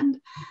understand.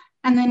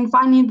 And then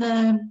finally,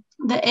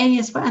 the A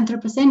is for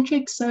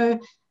anthropocentric. So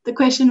the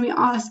question we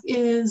ask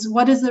is,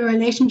 what is the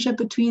relationship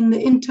between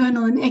the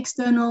internal and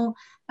external,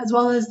 as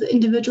well as the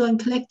individual and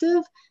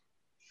collective?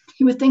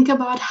 You would think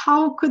about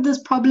how could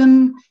this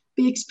problem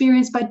be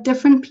experienced by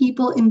different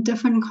people in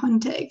different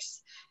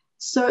contexts.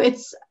 So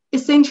it's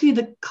essentially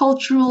the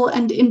cultural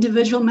and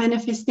individual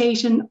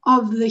manifestation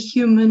of the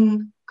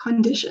human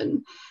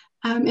condition.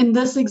 In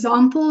this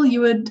example,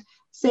 you would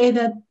say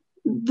that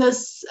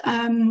this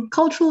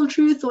cultural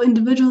truth or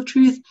individual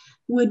truth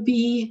would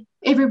be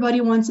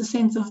everybody wants a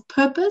sense of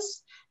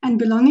purpose and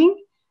belonging,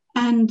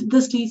 and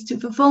this leads to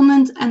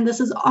fulfillment, and this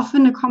is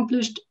often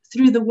accomplished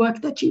through the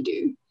work that you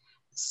do.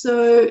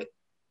 So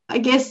I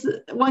guess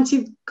once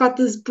you've got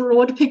this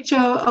broad picture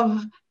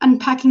of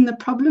unpacking the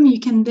problem, you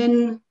can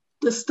then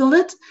distill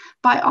it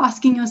by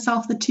asking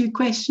yourself the two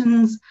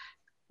questions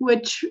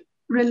which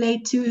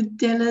relate to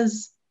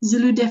Dela's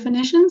Zulu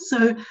definition.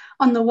 So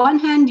on the one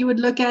hand, you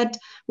would look at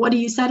what are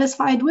you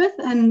satisfied with,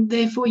 and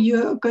therefore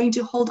you're going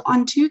to hold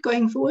on to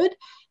going forward.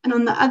 And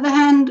on the other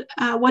hand,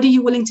 what are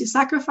you willing to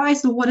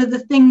sacrifice, or what are the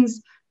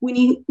things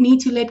we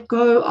need to let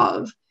go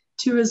of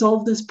to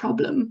resolve this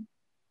problem?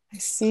 I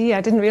see.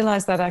 I didn't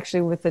realize that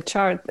actually with the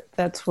chart,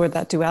 that's where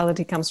that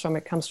duality comes from.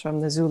 It comes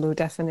from the Zulu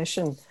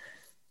definition.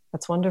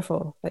 That's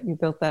wonderful that you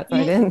built that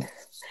right in.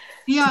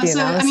 Yeah, so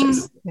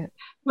analysis. I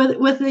mean,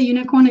 with the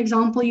unicorn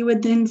example, you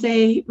would then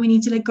say we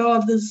need to let go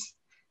of this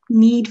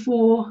need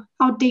for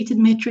outdated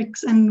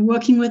metrics and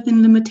working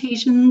within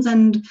limitations,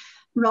 and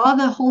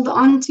rather hold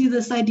on to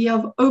this idea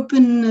of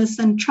openness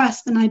and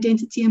trust and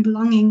identity and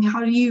belonging.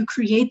 How do you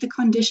create the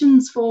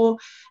conditions for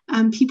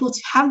people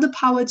to have the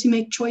power to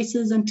make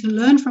choices and to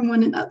learn from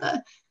one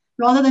another,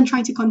 rather than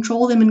trying to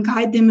control them and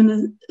guide them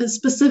in a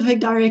specific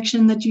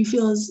direction that you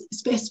feel is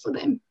best for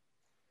them?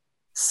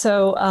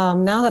 So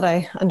now that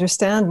I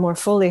understand more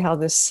fully how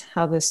this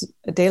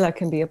Dela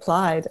can be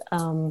applied,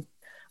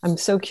 I'm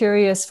so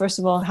curious, first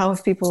of all, how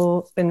have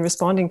people been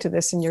responding to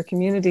this in your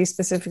community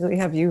specifically?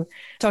 Have you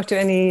talked to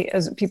any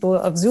people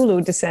of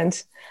Zulu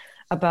descent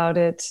about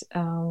it?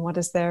 What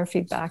is their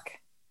feedback?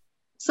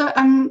 So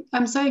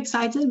I'm so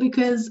excited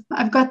because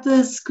I've got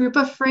this group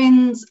of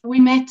friends.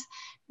 We met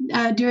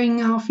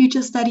during our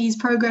Future Studies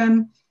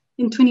program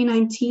in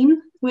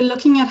 2019. We're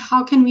looking at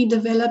how can we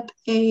develop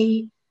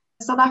a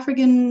South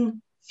African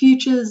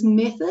futures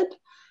method.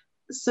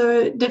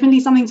 So definitely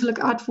something to look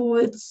out for.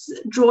 It's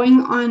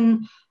drawing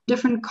on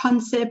different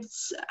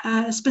concepts,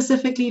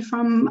 specifically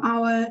from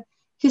our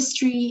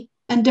history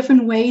and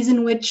different ways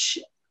in which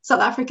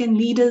South African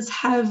leaders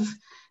have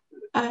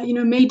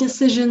made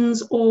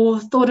decisions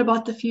or thought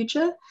about the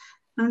future.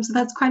 So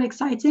that's quite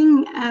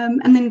exciting.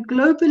 And then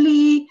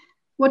globally,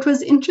 what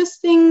was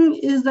interesting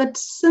is that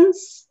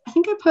since I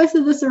think I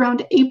posted this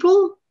around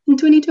April in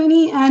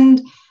 2020,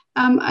 and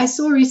I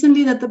saw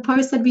recently that the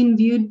post had been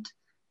viewed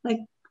like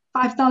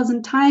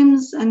 5,000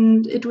 times,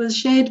 and it was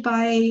shared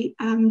by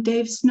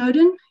Dave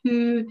Snowden,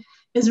 who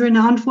is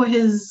renowned for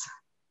his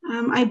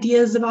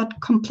ideas about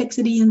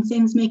complexity and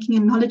sense making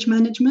and knowledge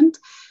management.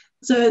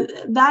 So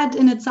that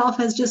in itself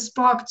has just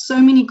sparked so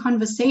many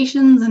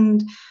conversations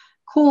and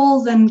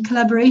calls and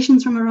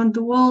collaborations from around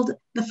the world.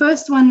 The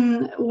first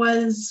one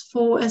was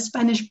for a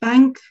Spanish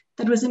bank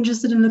that was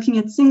interested in looking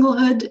at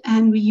singlehood,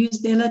 and we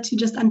used Dela to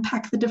just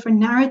unpack the different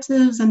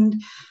narratives and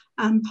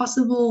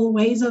possible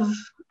ways of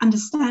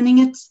understanding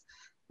it.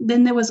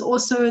 Then there was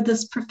also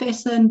this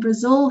professor in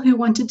Brazil who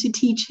wanted to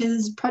teach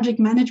his project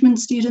management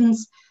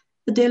students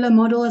the Dela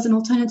model as an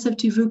alternative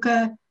to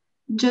VUCA,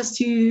 just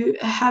to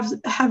have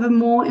a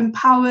more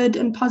empowered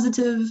and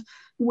positive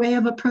way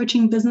of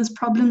approaching business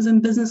problems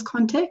and business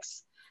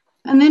contexts.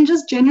 And then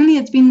just generally,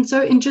 it's been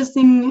so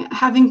interesting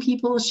having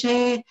people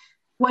share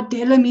what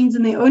Dela means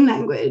in their own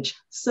language.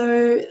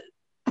 So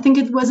I think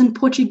it was in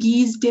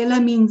Portuguese,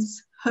 Dela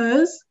means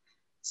hers.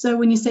 So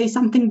when you say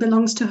something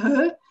belongs to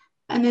her.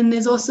 And then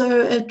there's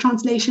also a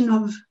translation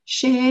of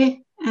share,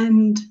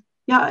 and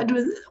it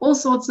was all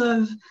sorts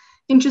of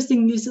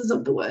interesting uses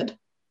of the word.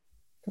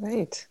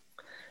 Great.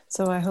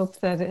 So I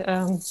hope that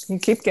you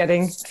keep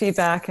getting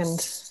feedback and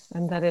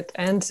that it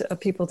and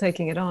people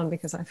taking it on,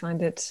 because I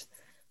find it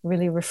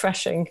really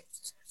refreshing.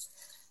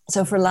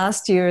 So for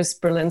last year's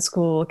Berlin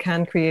School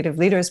Can Creative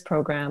Leaders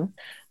program,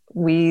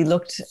 we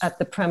looked at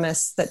the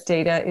premise that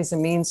data is a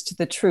means to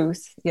the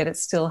truth, yet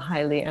it's still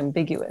highly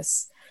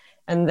ambiguous.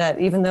 And that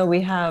even though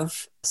we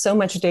have so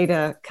much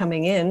data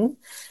coming in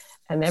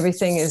and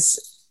everything is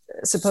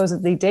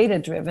supposedly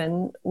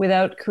data-driven,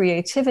 without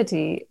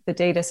creativity, the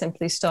data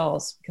simply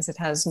stalls because it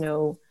has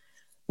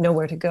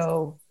nowhere to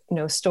go,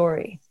 no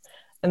story.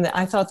 And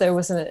I thought there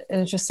was an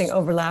interesting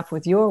overlap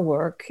with your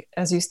work.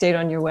 As you state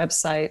on your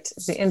website,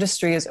 the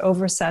industry is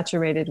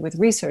oversaturated with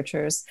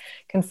researchers,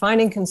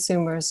 confining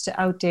consumers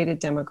to outdated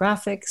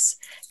demographics,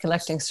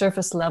 collecting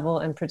surface level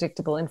and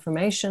predictable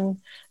information,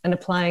 and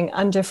applying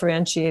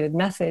undifferentiated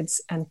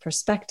methods and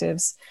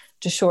perspectives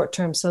to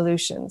short-term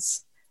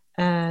solutions.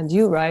 And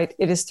you write,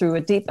 it is through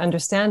a deep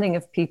understanding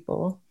of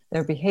people,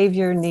 their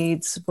behavior,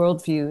 needs,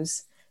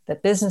 worldviews,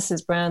 that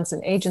businesses, brands,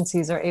 and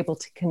agencies are able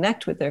to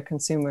connect with their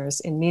consumers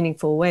in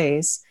meaningful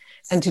ways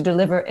and to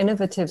deliver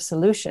innovative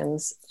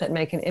solutions that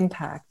make an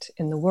impact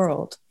in the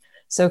world.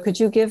 So could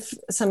you give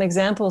some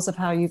examples of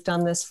how you've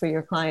done this for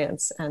your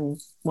clients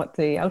and what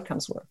the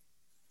outcomes were?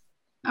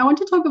 I want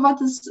to talk about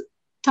this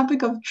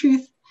topic of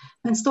truth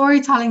and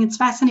storytelling. It's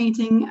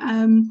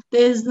fascinating.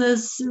 There's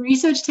this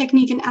research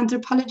technique in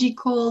anthropology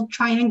called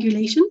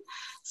triangulation.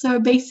 So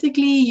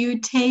basically you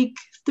take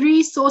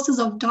 3 sources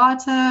of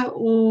data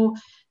or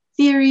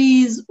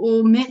theories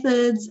or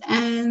methods,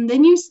 and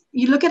then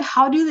you look at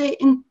how do they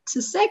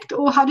intersect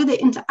or how do they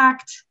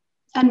interact.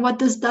 And what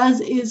this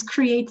does is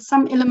create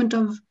some element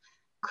of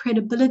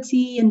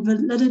credibility and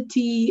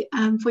validity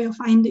for your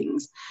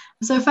findings.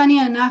 So funny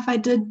enough, I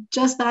did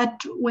just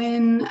that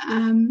when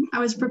I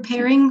was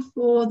preparing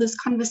for this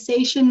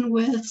conversation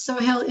with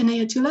Sohail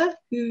Inayatullah,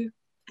 who,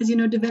 as you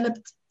know,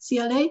 developed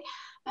CLA.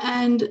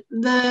 And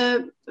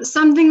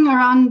something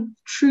around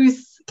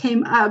truth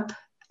came up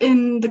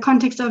in the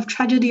context of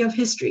tragedy of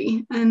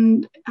history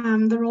and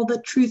the role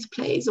that truth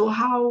plays, or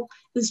how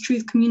is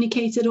truth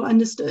communicated or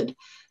understood.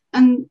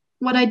 And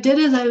what I did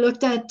is I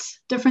looked at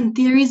different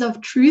theories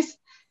of truth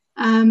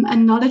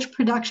and knowledge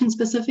production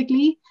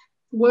specifically,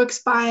 works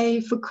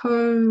by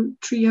Foucault,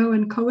 Trio,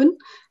 and Cohen.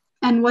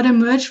 And what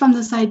emerged from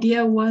this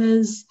idea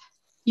was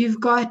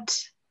you've got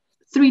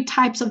 3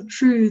 types of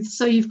truth.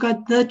 So you've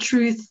got the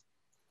truth,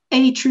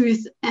 a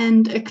truth,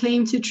 and a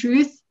claim to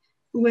truth,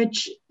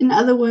 which in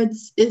other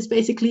words is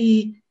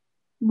basically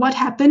what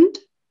happened,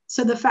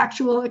 so the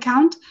factual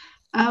account,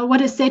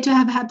 what is said to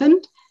have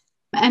happened,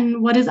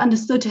 and what is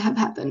understood to have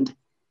happened.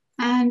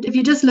 And if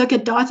you just look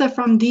at data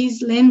from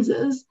these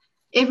lenses,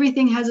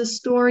 everything has a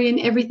story and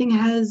everything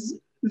has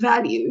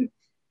value.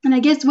 And I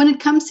guess when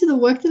it comes to the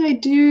work that I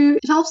do,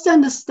 it helps to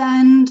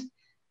understand,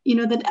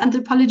 that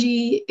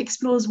anthropology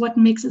explores what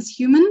makes us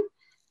human,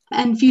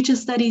 and future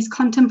studies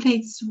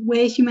contemplates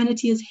where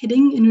humanity is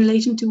heading in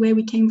relation to where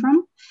we came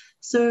from.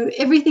 So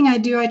everything I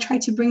do, I try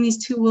to bring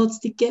these 2 worlds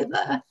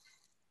together.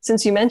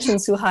 Since you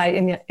mentioned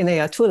Sohail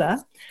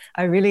Inayatullah,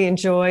 I really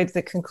enjoyed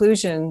the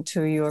conclusion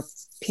to your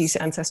piece,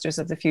 Ancestors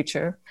of the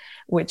Future,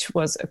 which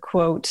was a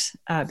quote,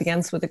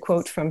 begins with a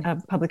quote from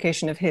a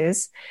publication of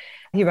his.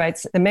 He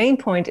writes, "The main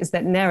point is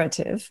that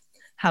narrative,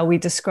 how we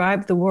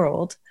describe the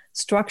world,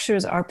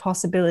 structures our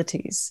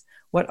possibilities,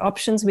 what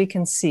options we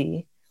can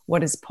see,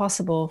 what is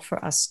possible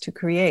for us to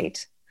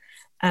create."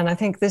 And I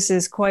think this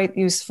is quite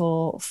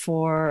useful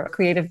for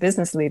creative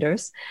business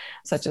leaders,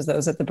 such as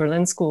those at the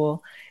Berlin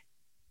School,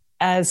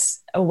 as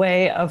a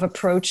way of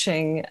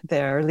approaching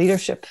their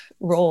leadership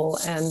role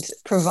and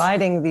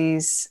providing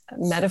these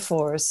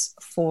metaphors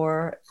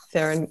for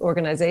their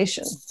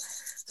organization.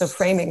 So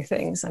framing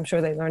things, I'm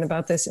sure they learn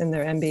about this in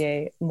their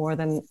MBA more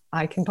than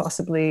I can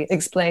possibly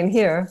explain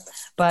here,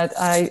 but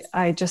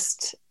I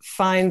just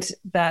find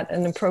that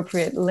an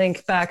appropriate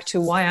link back to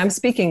why I'm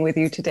speaking with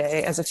you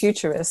today as a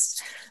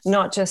futurist,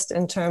 not just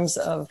in terms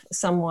of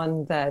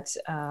someone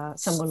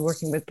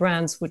working with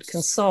brands would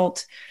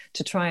consult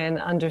to try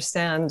and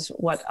understand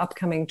what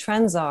upcoming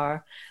trends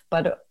are,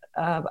 but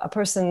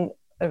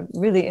a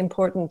really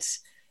important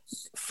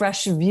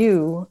fresh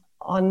view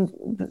on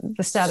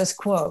the status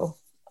quo,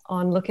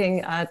 on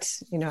looking at,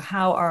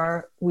 how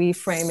are we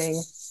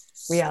framing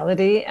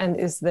reality, and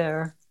is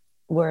there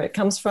where it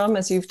comes from,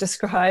 as you've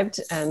described,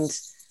 and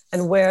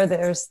where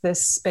there's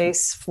this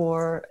space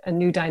for a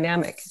new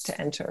dynamic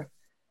to enter.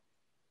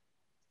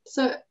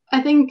 So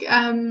I think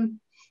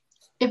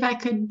if I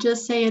could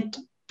just say it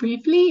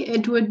briefly,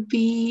 it would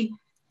be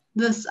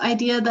this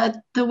idea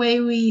that the way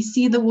we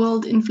see the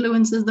world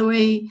influences the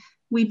way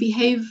we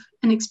behave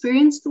and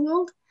experience the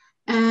world,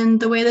 and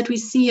the way that we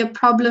see a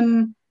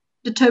problem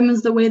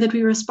determines the way that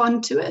we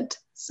respond to it.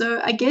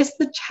 So I guess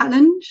the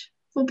challenge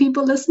for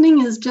people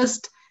listening is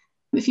just,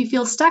 if you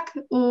feel stuck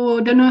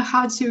or don't know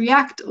how to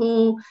react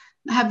or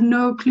have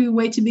no clue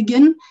where to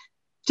begin,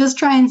 just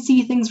try and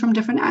see things from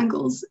different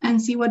angles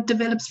and see what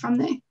develops from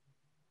there.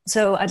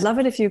 So I'd love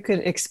it if you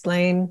could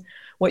explain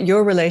what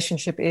your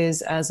relationship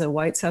is as a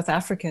white South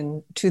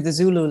African to the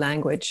Zulu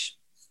language.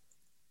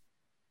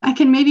 I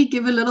can maybe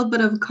give a little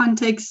bit of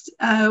context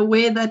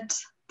where that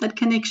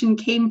connection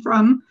came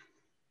from.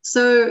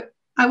 So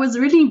I was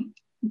really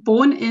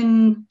born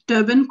in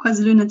Durban,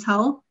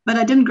 KwaZulu-Natal, but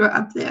I didn't grow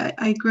up there.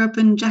 I grew up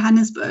in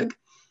Johannesburg.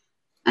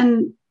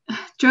 And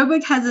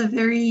Joburg has a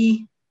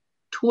very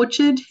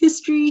tortured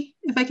history,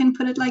 if I can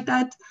put it like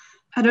that.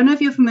 I don't know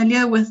if you're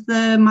familiar with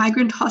the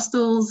migrant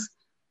hostels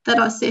that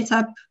are set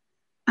up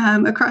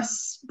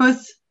across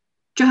both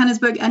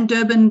Johannesburg and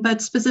Durban,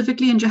 but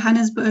specifically in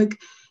Johannesburg,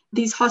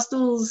 these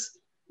hostels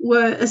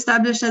were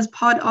established as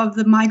part of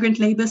the migrant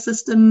labor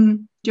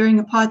system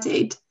during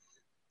apartheid.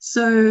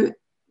 So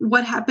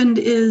what happened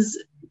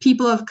is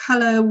people of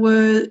color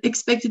were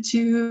expected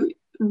to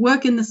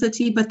work in the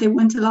city, but they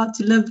weren't allowed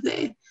to live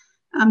there.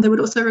 They would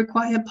also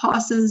require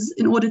passes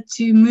in order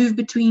to move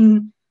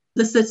between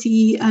the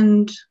city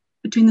and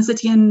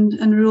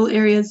rural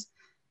areas.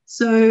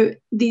 So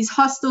these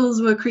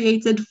hostels were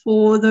created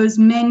for those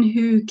men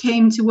who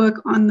came to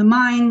work on the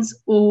mines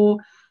or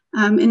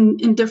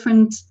in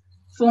different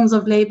forms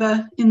of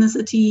labor in the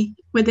city,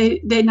 where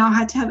they now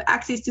had to have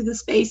access to the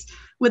space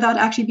without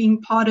actually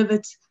being part of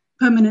it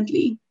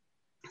permanently.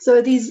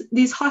 So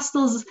these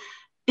hostels,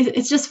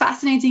 it's just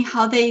fascinating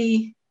how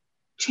they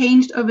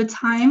changed over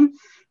time.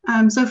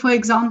 So for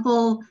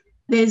example,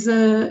 there's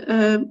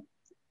a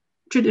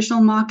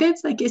traditional market,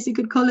 I guess you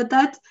could call it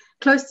that,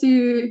 close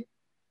to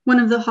one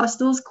of the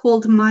hostels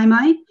called Mai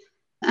Mai.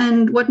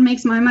 And what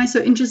makes Mai Mai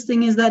so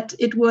interesting is that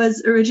it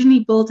was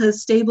originally built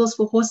as stables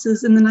for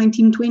horses in the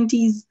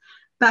 1920s,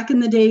 back in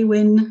the day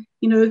when,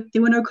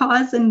 there were no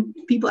cars and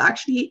people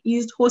actually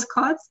used horse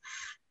carts.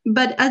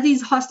 But as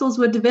these hostels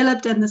were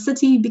developed and the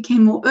city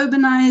became more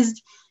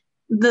urbanized,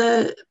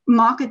 the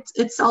market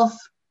itself,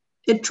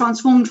 it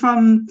transformed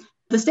from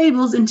the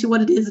stables into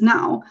what it is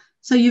now.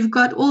 So you've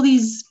got all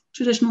these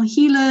traditional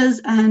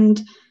healers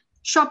and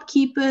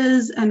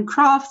shopkeepers and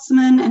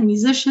craftsmen and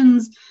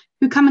musicians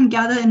who come and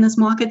gather in this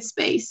market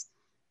space.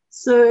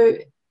 So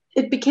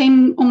it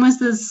became almost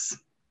this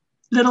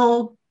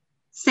little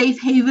safe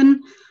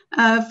haven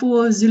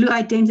for Zulu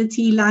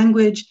identity,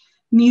 language,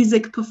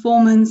 music,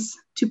 performance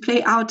to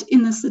play out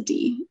in the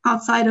city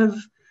outside of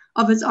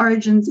its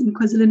origins in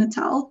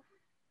KwaZulu-Natal.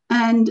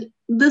 And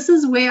this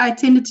is where I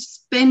tended to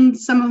spend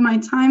some of my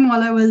time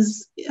while I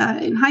was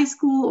in high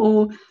school,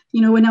 or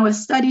when I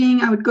was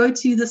studying. I would go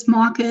to this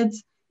market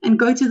and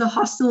go to the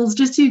hostels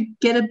just to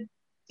get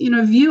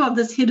a view of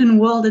this hidden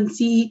world and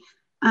see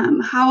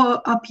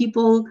how are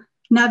people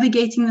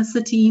navigating the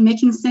city,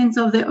 making sense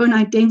of their own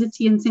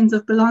identity and sense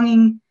of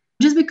belonging.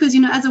 Just because,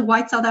 as a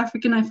white South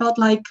African, I felt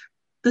like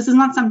this is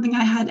not something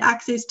I had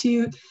access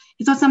to.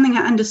 It's not something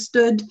I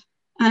understood.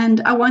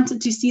 And I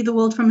wanted to see the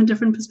world from a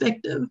different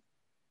perspective.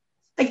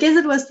 I guess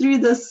it was through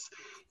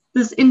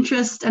this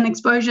interest and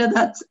exposure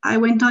that I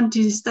went on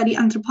to study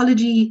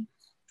anthropology.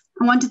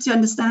 I wanted to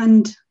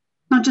understand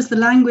not just the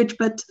language,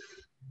 but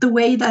the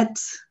way that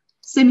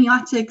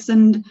semiotics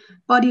and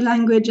body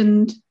language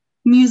and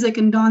music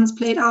and dance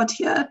played out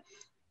here.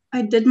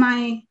 I did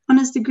my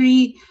honors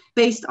degree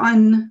based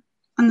on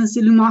the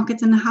Zulu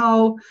market and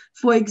how,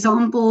 for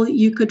example,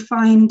 you could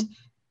find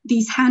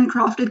these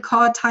handcrafted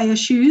car tire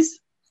shoes.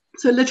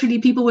 So literally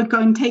people would go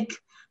and take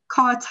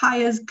car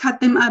tires, cut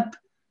them up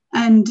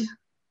and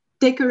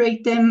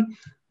decorate them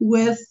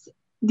with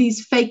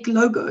these fake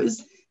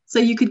logos. So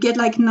you could get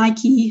like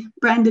Nike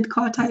branded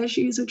car tire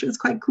shoes, which was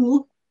quite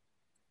cool.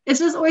 It's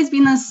just always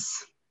been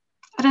this,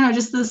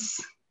 just this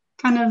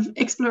kind of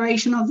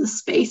exploration of the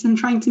space and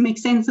trying to make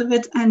sense of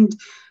it. And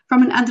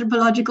from an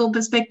anthropological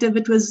perspective,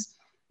 it was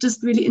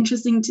just really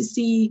interesting to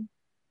see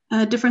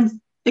different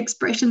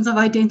expressions of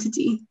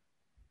identity.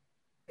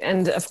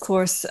 And of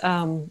course,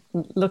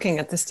 looking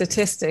at the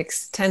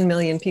statistics, 10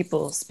 million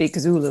people speak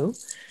Zulu,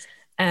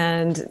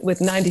 and with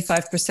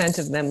 95%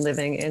 of them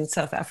living in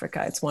South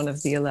Africa. It's one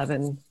of the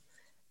 11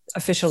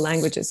 official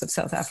languages of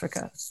South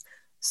Africa.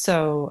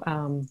 So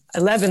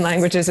 11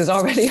 languages is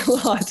already a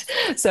lot.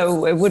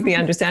 So it would be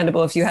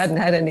understandable if you hadn't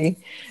had any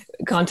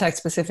contact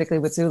specifically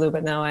with Zulu,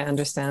 but now I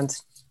understand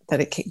that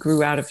it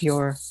grew out of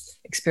your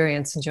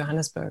experience in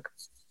Johannesburg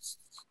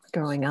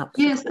growing up.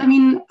 Yes,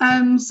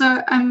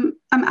 so I'm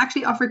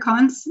actually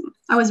Afrikaans.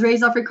 I was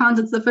raised Afrikaans.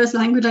 It's the first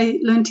language I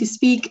learned to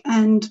speak,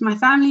 and my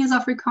family is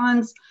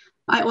Afrikaans.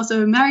 I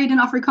also married an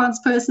Afrikaans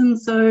person,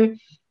 so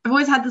I've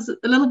always had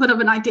a little bit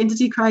of an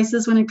identity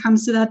crisis when it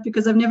comes to that,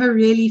 because I've never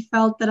really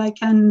felt that I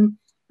can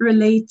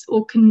relate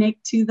or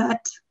connect to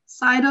that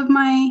side of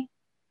my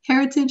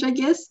heritage, I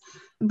guess.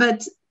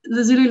 But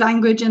the Zulu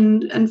language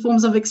and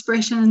forms of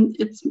expression,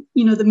 it's,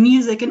 the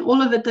music and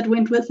all of it that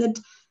went with it,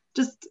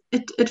 just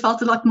it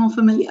felt a lot more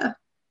familiar.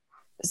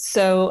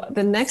 So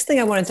the next thing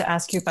I wanted to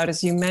ask you about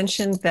is, you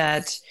mentioned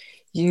that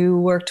you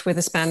worked with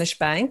a Spanish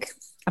bank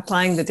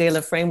applying the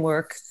DELA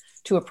framework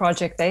to a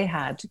project they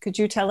had. Could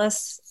you tell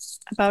us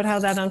about how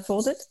that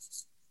unfolded?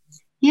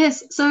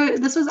 Yes, so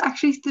this was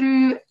actually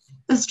through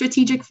a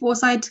strategic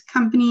foresight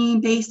company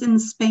based in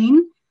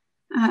Spain.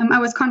 I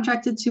was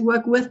contracted to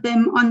work with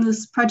them on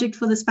this project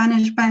for the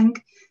Spanish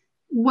bank.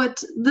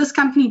 What this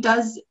company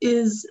does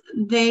is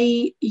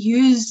they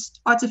use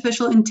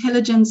artificial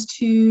intelligence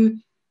to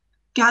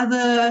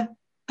gather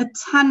a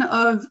ton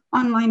of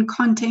online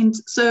content.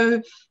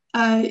 So,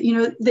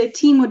 their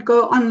team would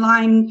go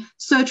online,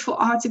 search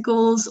for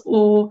articles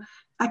or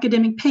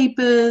academic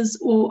papers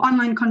or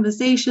online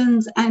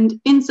conversations and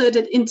insert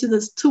it into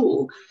this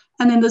tool.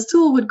 And then this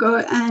tool would go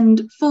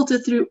and filter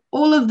through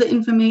all of the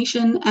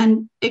information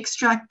and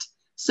extract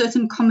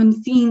certain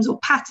common themes or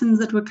patterns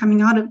that were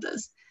coming out of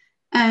this.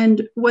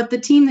 And what the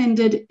team then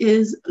did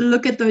is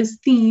look at those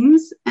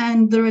themes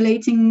and the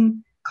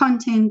relating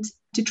content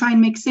to try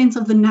and make sense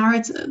of the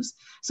narratives.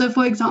 So,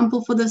 for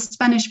example, for the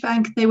Spanish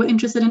bank, they were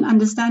interested in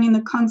understanding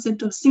the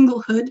concept of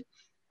singlehood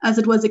as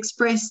it was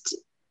expressed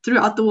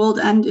throughout the world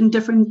and in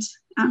different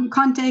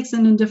contexts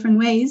and in different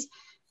ways.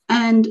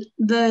 And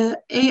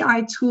the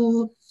AI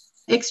tool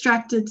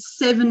extracted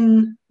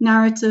 7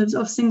 narratives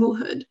of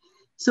singlehood.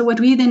 So what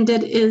we then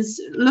did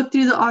is look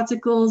through the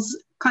articles,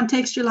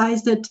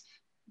 contextualized it,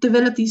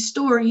 develop these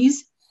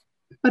stories.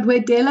 But where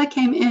Dela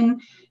came in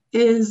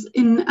is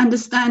in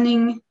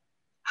understanding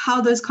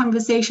how those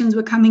conversations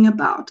were coming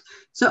about.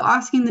 So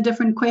asking the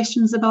different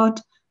questions about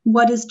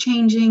what is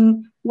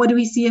changing, what do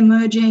we see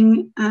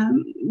emerging,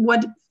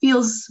 what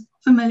feels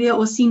familiar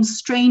or seems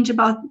strange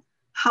about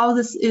how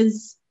this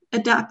is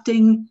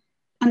adapting,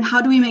 and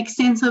how do we make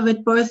sense of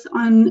it both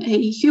on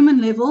a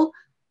human level,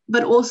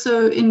 but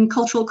also in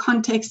cultural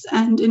context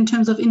and in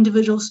terms of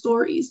individual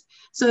stories.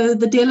 So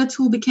the Dela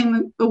tool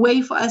became a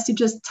way for us to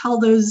just tell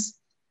those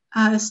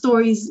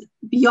stories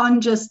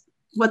beyond just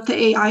what the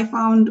AI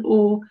found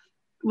or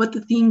what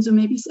the themes were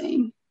maybe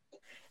saying.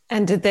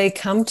 And did they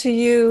come to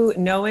you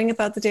knowing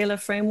about the Dela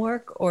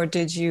framework, or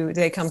did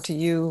they come to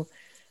you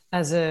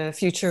as a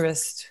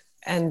futurist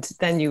and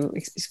then you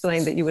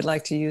explained that you would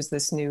like to use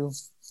this new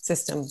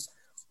system?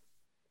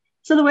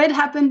 So the way it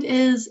happened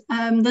is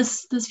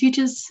this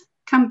futures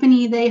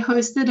company, they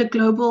hosted a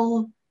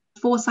global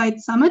foresight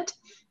summit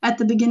at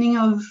the beginning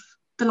of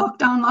the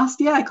lockdown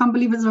last year. I can't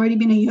believe it's already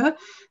been a year,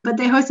 but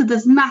they hosted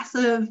this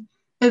massive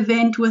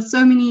event with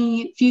so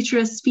many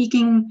futurists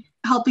speaking,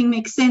 helping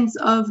make sense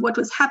of what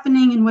was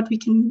happening and what we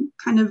can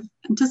kind of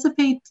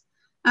anticipate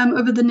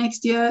over the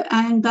next year.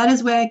 And that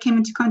is where I came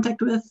into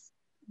contact with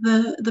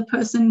the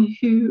person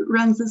who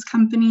runs this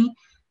company.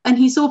 And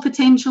he saw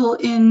potential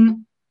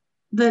in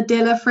the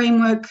Dela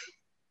framework.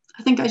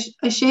 I think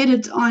I shared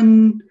it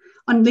on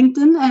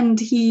LinkedIn, and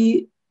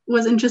he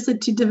was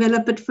interested to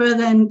develop it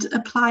further and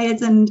apply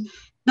it. And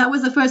that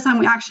was the first time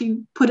we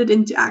actually put it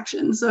into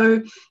action.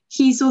 So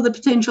he saw the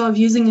potential of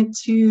using it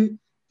to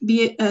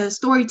be a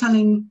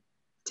storytelling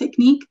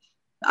technique.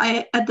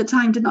 I, at the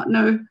time, did not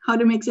know how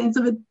to make sense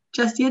of it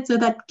just yet, so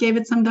that gave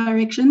it some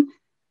direction.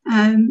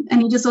 And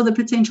he just saw the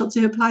potential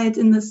to apply it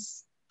in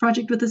this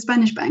project with the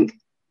Spanish bank.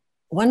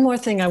 One more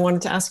thing I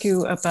wanted to ask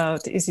you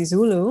about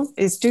isiZulu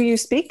is, do you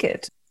speak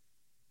it?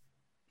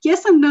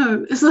 Yes and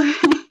no. So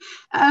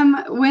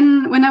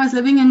when I was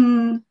living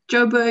in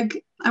Joburg,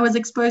 I was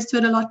exposed to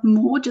it a lot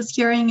more, just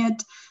hearing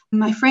it.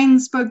 My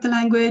friends spoke the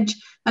language.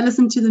 I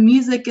listened to the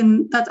music,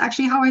 and that's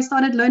actually how I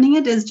started learning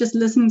it, is just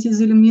listening to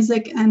Zulu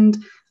music and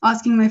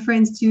asking my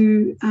friends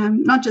to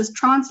not just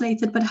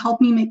translate it, but help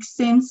me make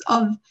sense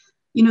of,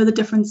 the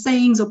different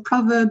sayings or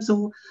proverbs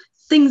or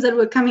things that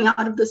were coming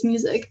out of this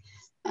music.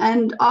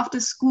 And after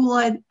school,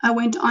 I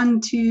went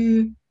on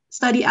to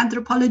study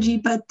anthropology,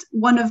 but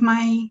one of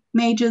my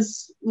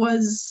majors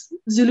was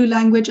Zulu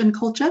language and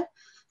culture.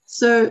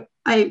 So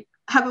I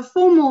have a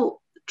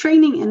formal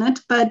training in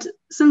it, but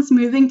since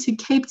moving to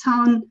Cape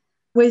Town,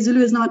 where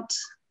Zulu is not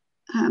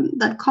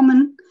that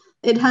common,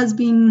 it has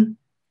been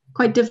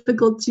quite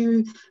difficult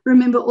to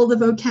remember all the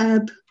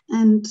vocab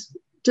and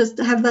just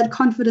have that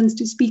confidence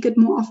to speak it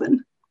more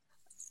often.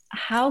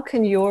 How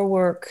can your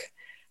work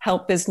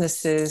help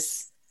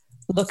businesses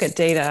look at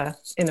data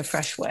in a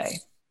fresh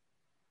way?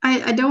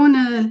 I don't want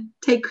to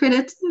take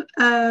credit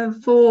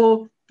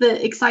for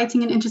the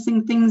exciting and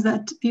interesting things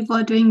that people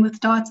are doing with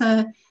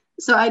data.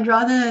 So I'd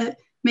rather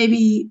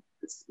maybe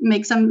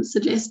make some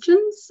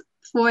suggestions.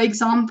 For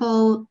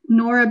example,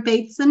 Nora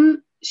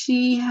Bateson,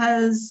 she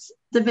has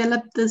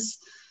developed this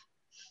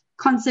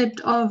concept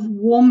of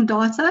warm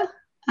data.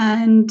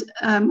 And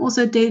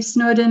also Dave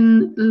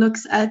Snowden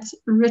looks at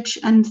rich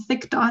and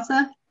thick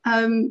data.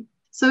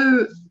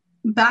 So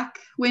back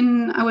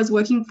when I was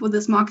working for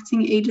this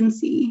marketing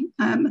agency,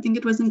 I think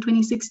it was in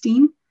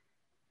 2016,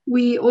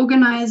 we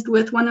organized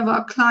with one of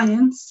our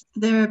clients.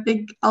 They're a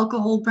big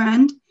alcohol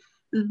brand.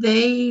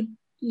 They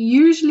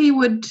usually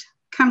would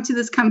come to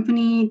this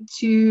company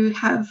to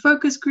have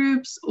focus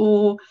groups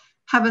or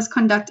have us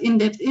conduct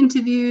in-depth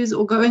interviews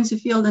or go into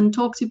field and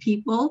talk to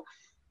people.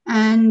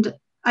 And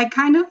I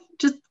kind of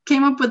just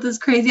came up with this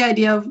crazy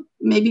idea of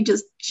maybe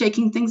just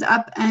shaking things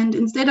up. And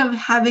instead of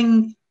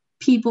having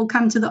people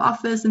come to the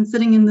office and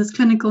sitting in this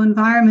clinical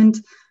environment,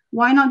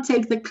 why not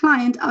take the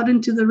client out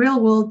into the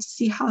real world to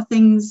see how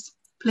things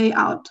play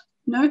out?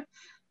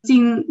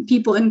 Seeing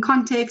people in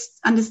context,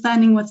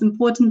 understanding what's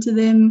important to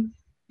them,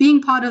 being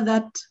part of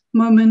that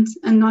moment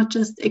and not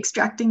just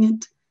extracting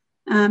it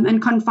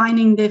and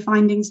confining their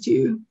findings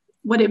to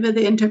whatever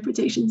their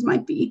interpretations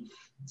might be.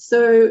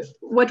 So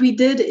what we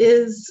did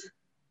is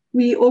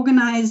we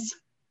organized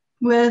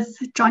with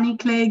Johnny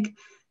Clegg,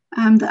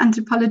 the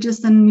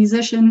anthropologist and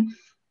musician,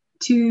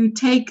 to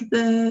take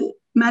the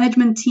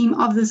management team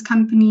of this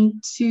company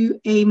to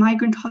a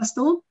migrant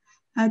hostel,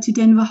 to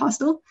Denver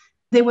Hostel.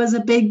 there was a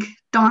big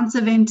dance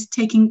event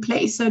taking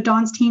place. So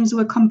dance teams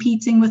were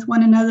competing with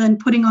one another and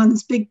putting on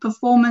this big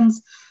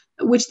performance,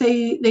 which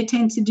they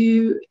tend to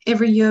do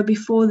every year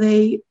before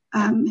they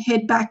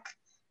head back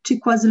to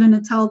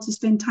KwaZulu-Natal to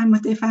spend time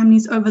with their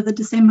families over the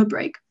December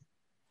break.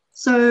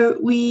 So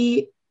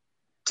we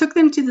took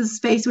them to this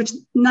space which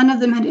none of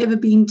them had ever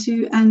been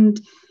to,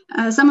 and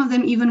some of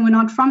them even were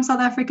not from South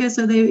Africa,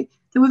 so they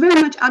were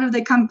very much out of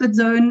their comfort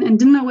zone and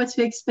didn't know what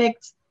to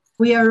expect.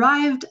 We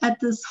arrived at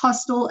this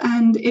hostel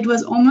and it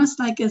was almost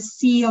like a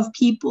sea of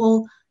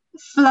people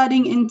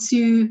flooding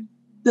into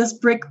this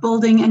brick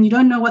building, and you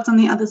don't know what's on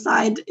the other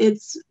side.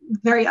 It's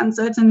very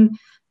uncertain,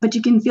 but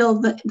you can feel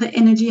the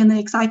energy and the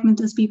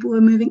excitement as people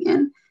were moving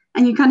in.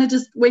 And you kind of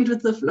just went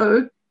with the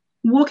flow.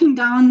 Walking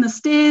down the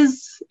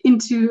stairs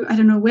into, I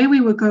don't know where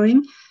we were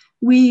going,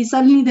 we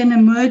suddenly then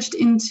emerged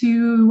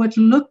into what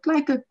looked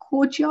like a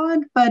courtyard,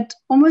 but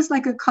almost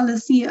like a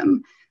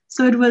coliseum.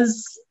 So it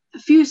was a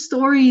few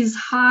stories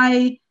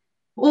high,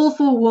 all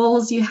four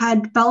walls. You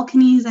had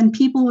balconies and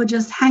people were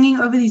just hanging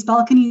over these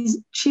balconies,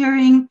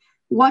 cheering,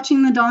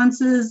 watching the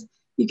dances.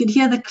 You could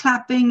hear the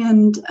clapping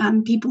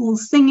and people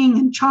singing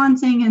and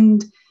chanting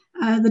and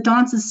the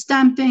dancers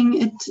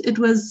stamping. It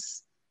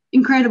was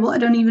incredible. I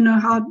don't even know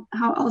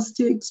how else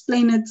to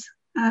explain it.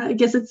 I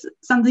guess it's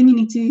something you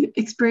need to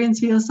experience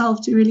for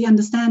yourself to really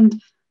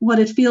understand what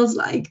it feels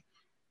like.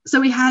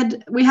 So we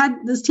had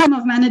this team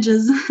of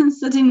managers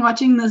sitting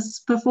watching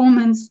this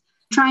performance,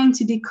 trying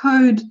to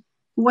decode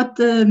what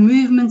the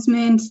movements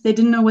meant. They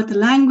didn't know what the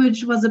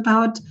language was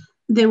about.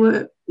 There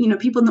were,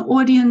 people in the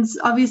audience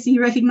obviously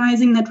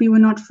recognizing that we were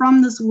not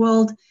from this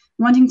world,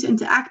 wanting to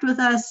interact with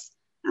us,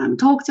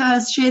 talk to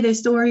us, share their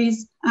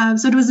stories.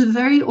 So it was a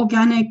very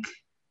organic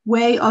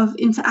way of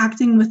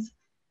interacting with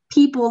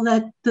people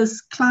that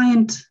this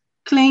client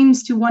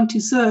claims to want to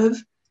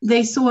serve.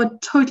 They saw a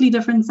totally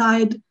different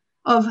side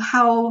of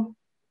how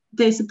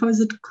their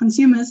supposed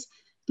consumers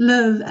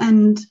live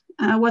and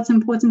what's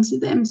important to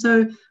them.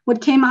 So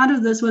what came out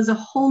of this was a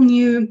whole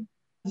new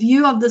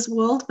view of this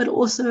world, but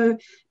also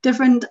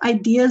different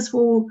ideas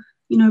for,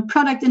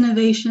 product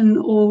innovation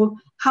or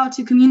how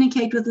to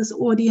communicate with this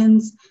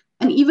audience,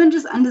 and even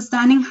just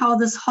understanding how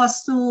this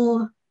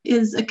hostel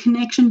is a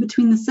connection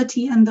between the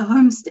city and the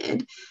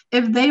homestead.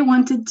 If they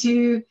wanted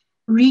to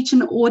reach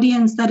an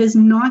audience that is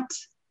not,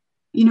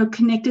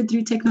 connected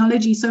through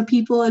technology, so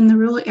people in the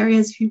rural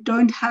areas who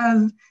don't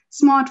have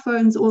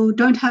smartphones or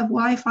don't have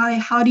Wi-Fi,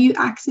 how do you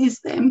access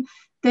them?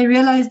 They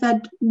realized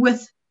that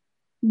with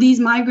these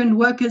migrant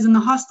workers in the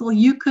hostel,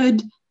 you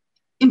could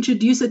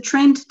introduce a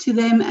trend to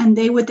them and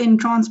they would then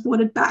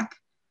transport it back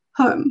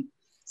home.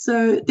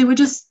 So there were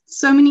just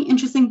so many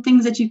interesting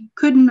things that you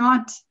could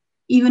not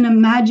even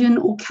imagine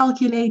or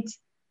calculate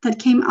that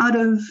came out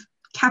of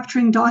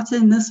capturing data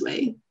in this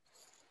way.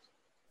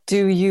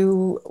 Do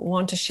you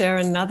want to share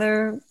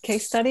another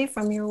case study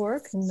from your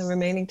work in the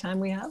remaining time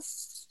we have?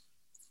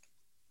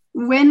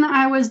 When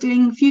I was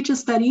doing future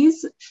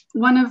studies,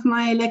 one of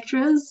my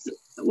lecturers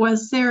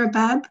was Sarah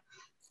Babb,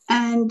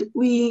 and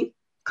we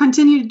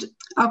continued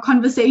our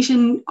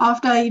conversation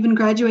after I even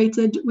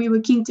graduated. We were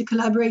keen to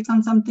collaborate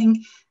on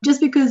something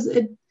just because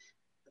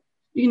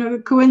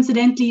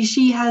coincidentally,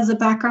 she has a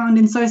background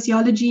in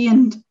sociology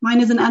and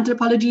mine is in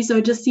anthropology. So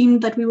it just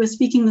seemed that we were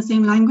speaking the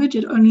same language.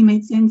 It only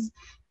made sense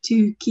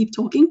to keep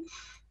talking.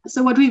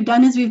 So what we've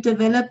done is we've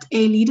developed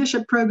a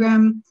leadership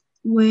program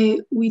where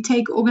we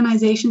take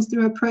organizations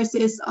through a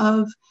process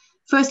of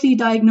firstly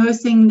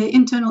diagnosing their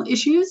internal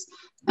issues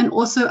and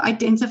also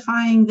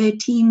identifying their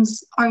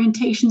team's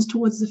orientations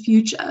towards the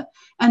future.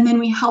 And then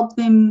we help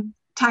them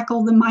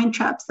tackle the mind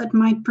traps that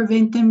might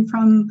prevent them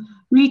from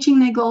reaching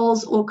their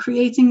goals or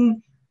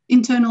creating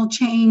internal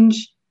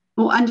change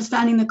or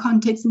understanding the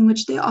context in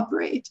which they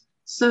operate.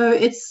 So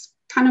it's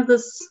kind of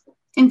this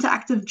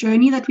interactive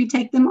journey that we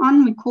take them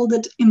on. We called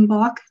it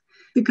Embark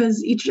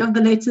because each of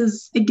the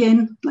letters,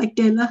 again, like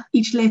Dela,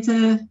 each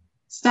letter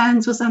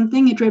stands for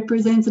something. It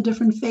represents a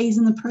different phase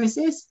in the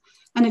process,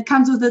 and it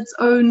comes with its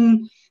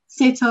own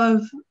set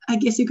of, I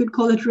guess you could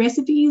call it,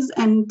 recipes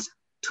and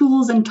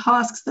tools and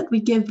tasks that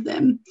we give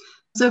them.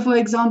 So for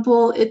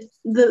example,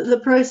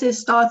 the process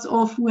starts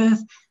off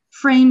with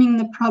framing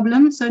the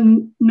problem,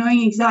 so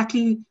knowing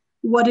exactly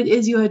what it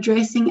is you're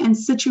addressing and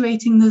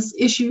situating this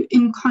issue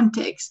in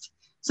context.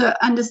 So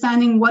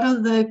understanding what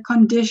are the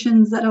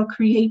conditions that are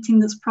creating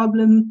this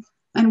problem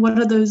and what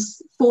are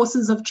those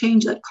forces of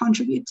change that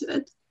contribute to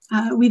it.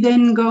 We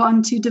then go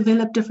on to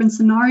develop different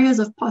scenarios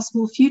of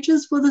possible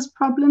futures for this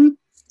problem.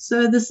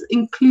 So this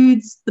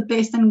includes the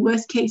best and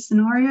worst case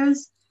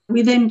scenarios.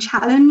 We then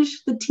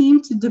challenge the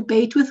team to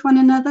debate with one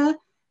another,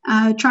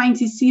 trying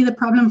to see the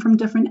problem from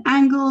different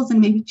angles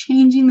and maybe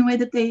changing the way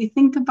that they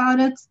think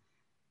about it.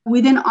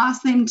 We then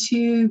ask them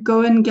to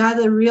go and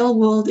gather real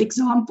world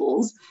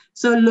examples.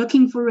 So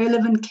looking for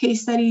relevant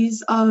case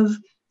studies of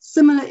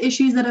similar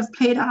issues that have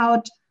played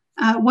out.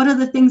 What are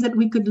the things that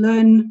we could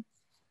learn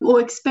or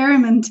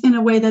experiment in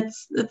a way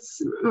that's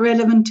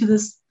relevant to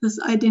this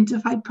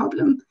identified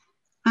problem?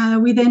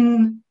 We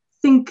then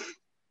think,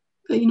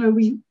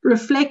 we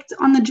reflect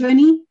on the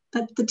journey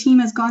that the team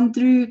has gone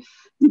through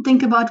and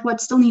think about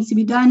what still needs to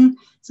be done.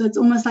 So it's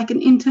almost like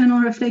an internal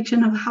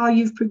reflection of how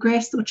you've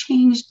progressed or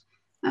changed,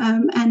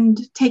 and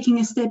taking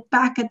a step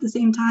back at the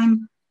same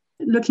time,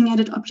 looking at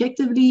it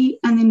objectively,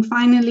 and then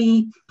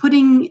finally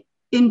putting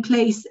in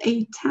place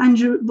a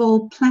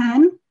tangible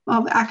plan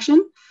of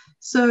action.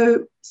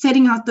 So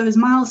setting out those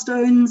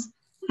milestones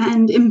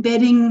and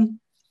embedding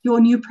your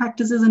new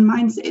practices and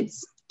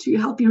mindsets to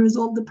help you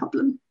resolve the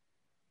problem.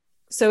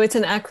 So it's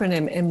an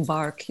acronym,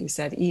 EMBARK, you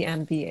said,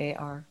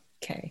 EMBARK.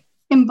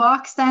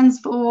 EMBARK stands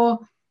for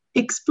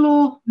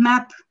Explore,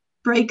 Map,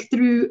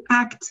 Breakthrough,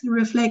 Act,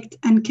 Reflect,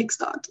 and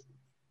Kickstart.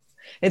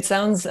 It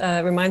sounds,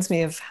 reminds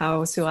me of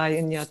how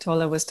Suai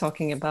Nyatola was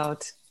talking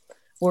about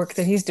work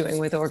that he's doing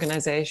with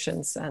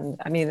organizations. And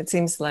I mean, it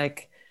seems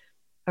like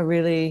a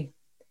really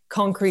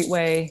concrete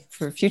way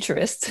for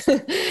futurists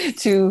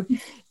to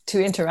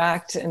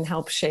interact and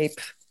help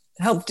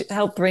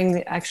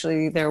bring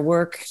actually their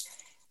work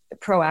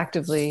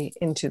proactively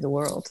into the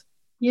world.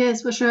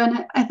 Yes, for sure.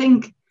 And I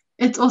think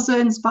it's also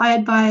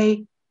inspired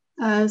by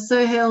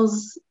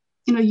Sohail's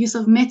use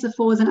of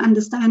metaphors and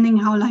understanding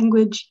how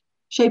language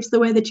shapes the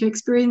way that you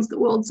experience the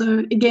world. So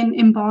again,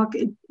 Embark,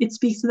 it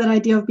speaks to that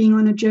idea of being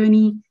on a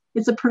journey.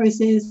 It's a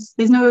process.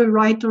 There's no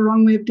right or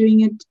wrong way of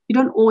doing it. You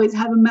don't always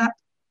have a map,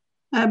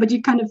 but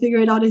you kind of figure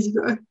it out as you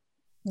go.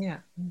 Yeah,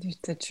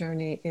 the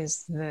journey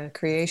is the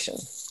creation.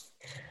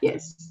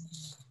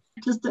 Yes.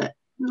 Just the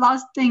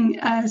last thing,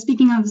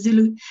 speaking of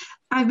Zulu,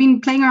 I've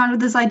been playing around with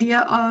this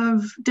idea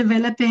of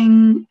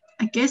developing,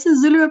 I guess, a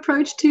Zulu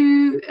approach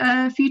to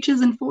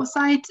futures and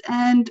foresight.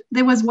 And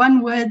there was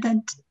one word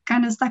that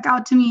kind of stuck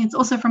out to me. It's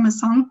also from a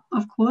song,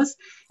 of course.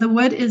 The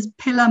word is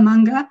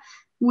Pelamanga,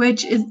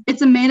 which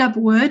it's a made-up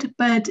word,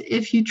 but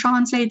if you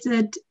translate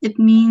it, it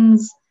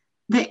means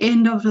the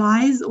end of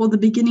lies or the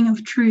beginning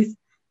of truth.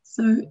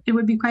 So it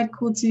would be quite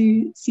cool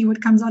to see what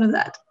comes out of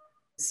that.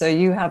 So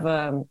you have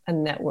a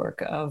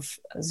network of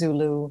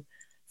Zulu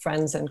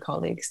friends and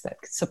colleagues that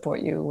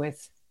support you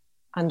with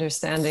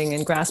understanding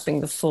and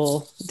grasping the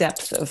full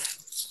depth of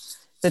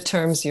the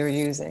terms you're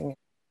using.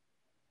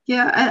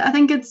 Yeah, I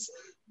think it's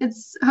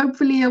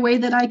hopefully a way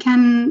that I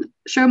can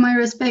show my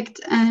respect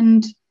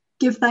and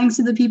give thanks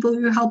to the people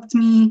who helped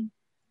me,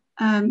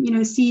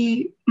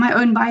 see my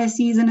own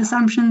biases and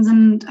assumptions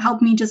and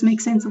help me just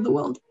make sense of the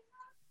world.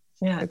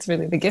 Yeah, it's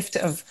really the gift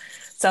of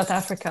South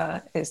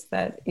Africa is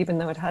that even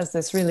though it has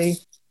this really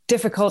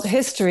difficult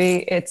history,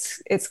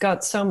 it's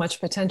got so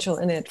much potential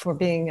in it for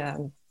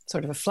being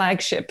sort of a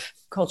flagship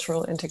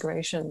cultural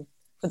integration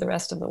for the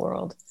rest of the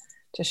world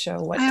to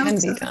show what can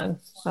be done.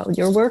 Well,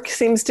 your work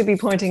seems to be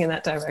pointing in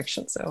that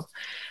direction. So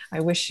I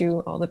wish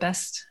you all the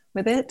best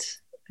with it.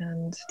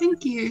 And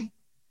thank you.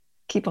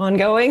 Keep on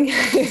going.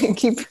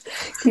 keep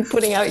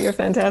putting out your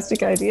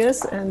fantastic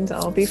ideas, and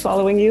I'll be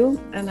following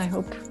you, and I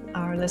hope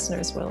our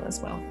listeners will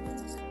as well.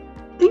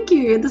 Thank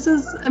you. This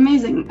is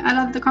amazing. I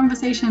love the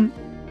conversation.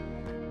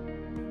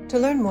 To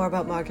learn more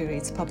about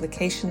Marguerite's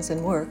publications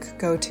and work,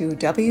 go to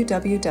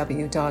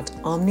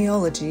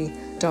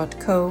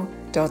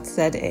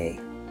www.omniology.co.za.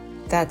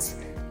 That's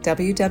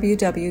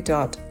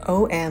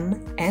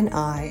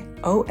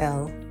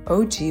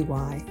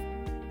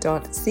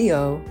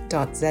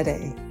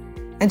www.omniology.co.za.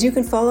 And you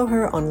can follow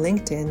her on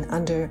LinkedIn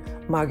under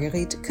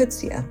Marguerite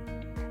Coetzee.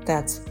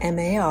 That's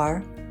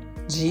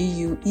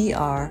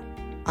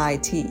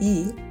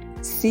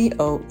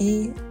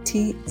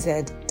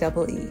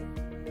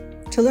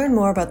MARGURITECOETZEE. To learn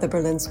more about the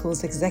Berlin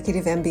School's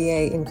Executive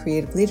MBA in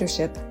Creative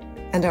Leadership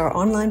and our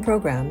online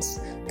programs,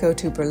 go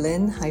to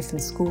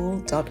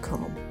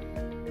berlin-school.com.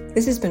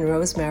 This has been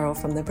Rose Merrill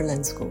from the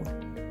Berlin School.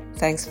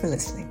 Thanks for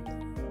listening.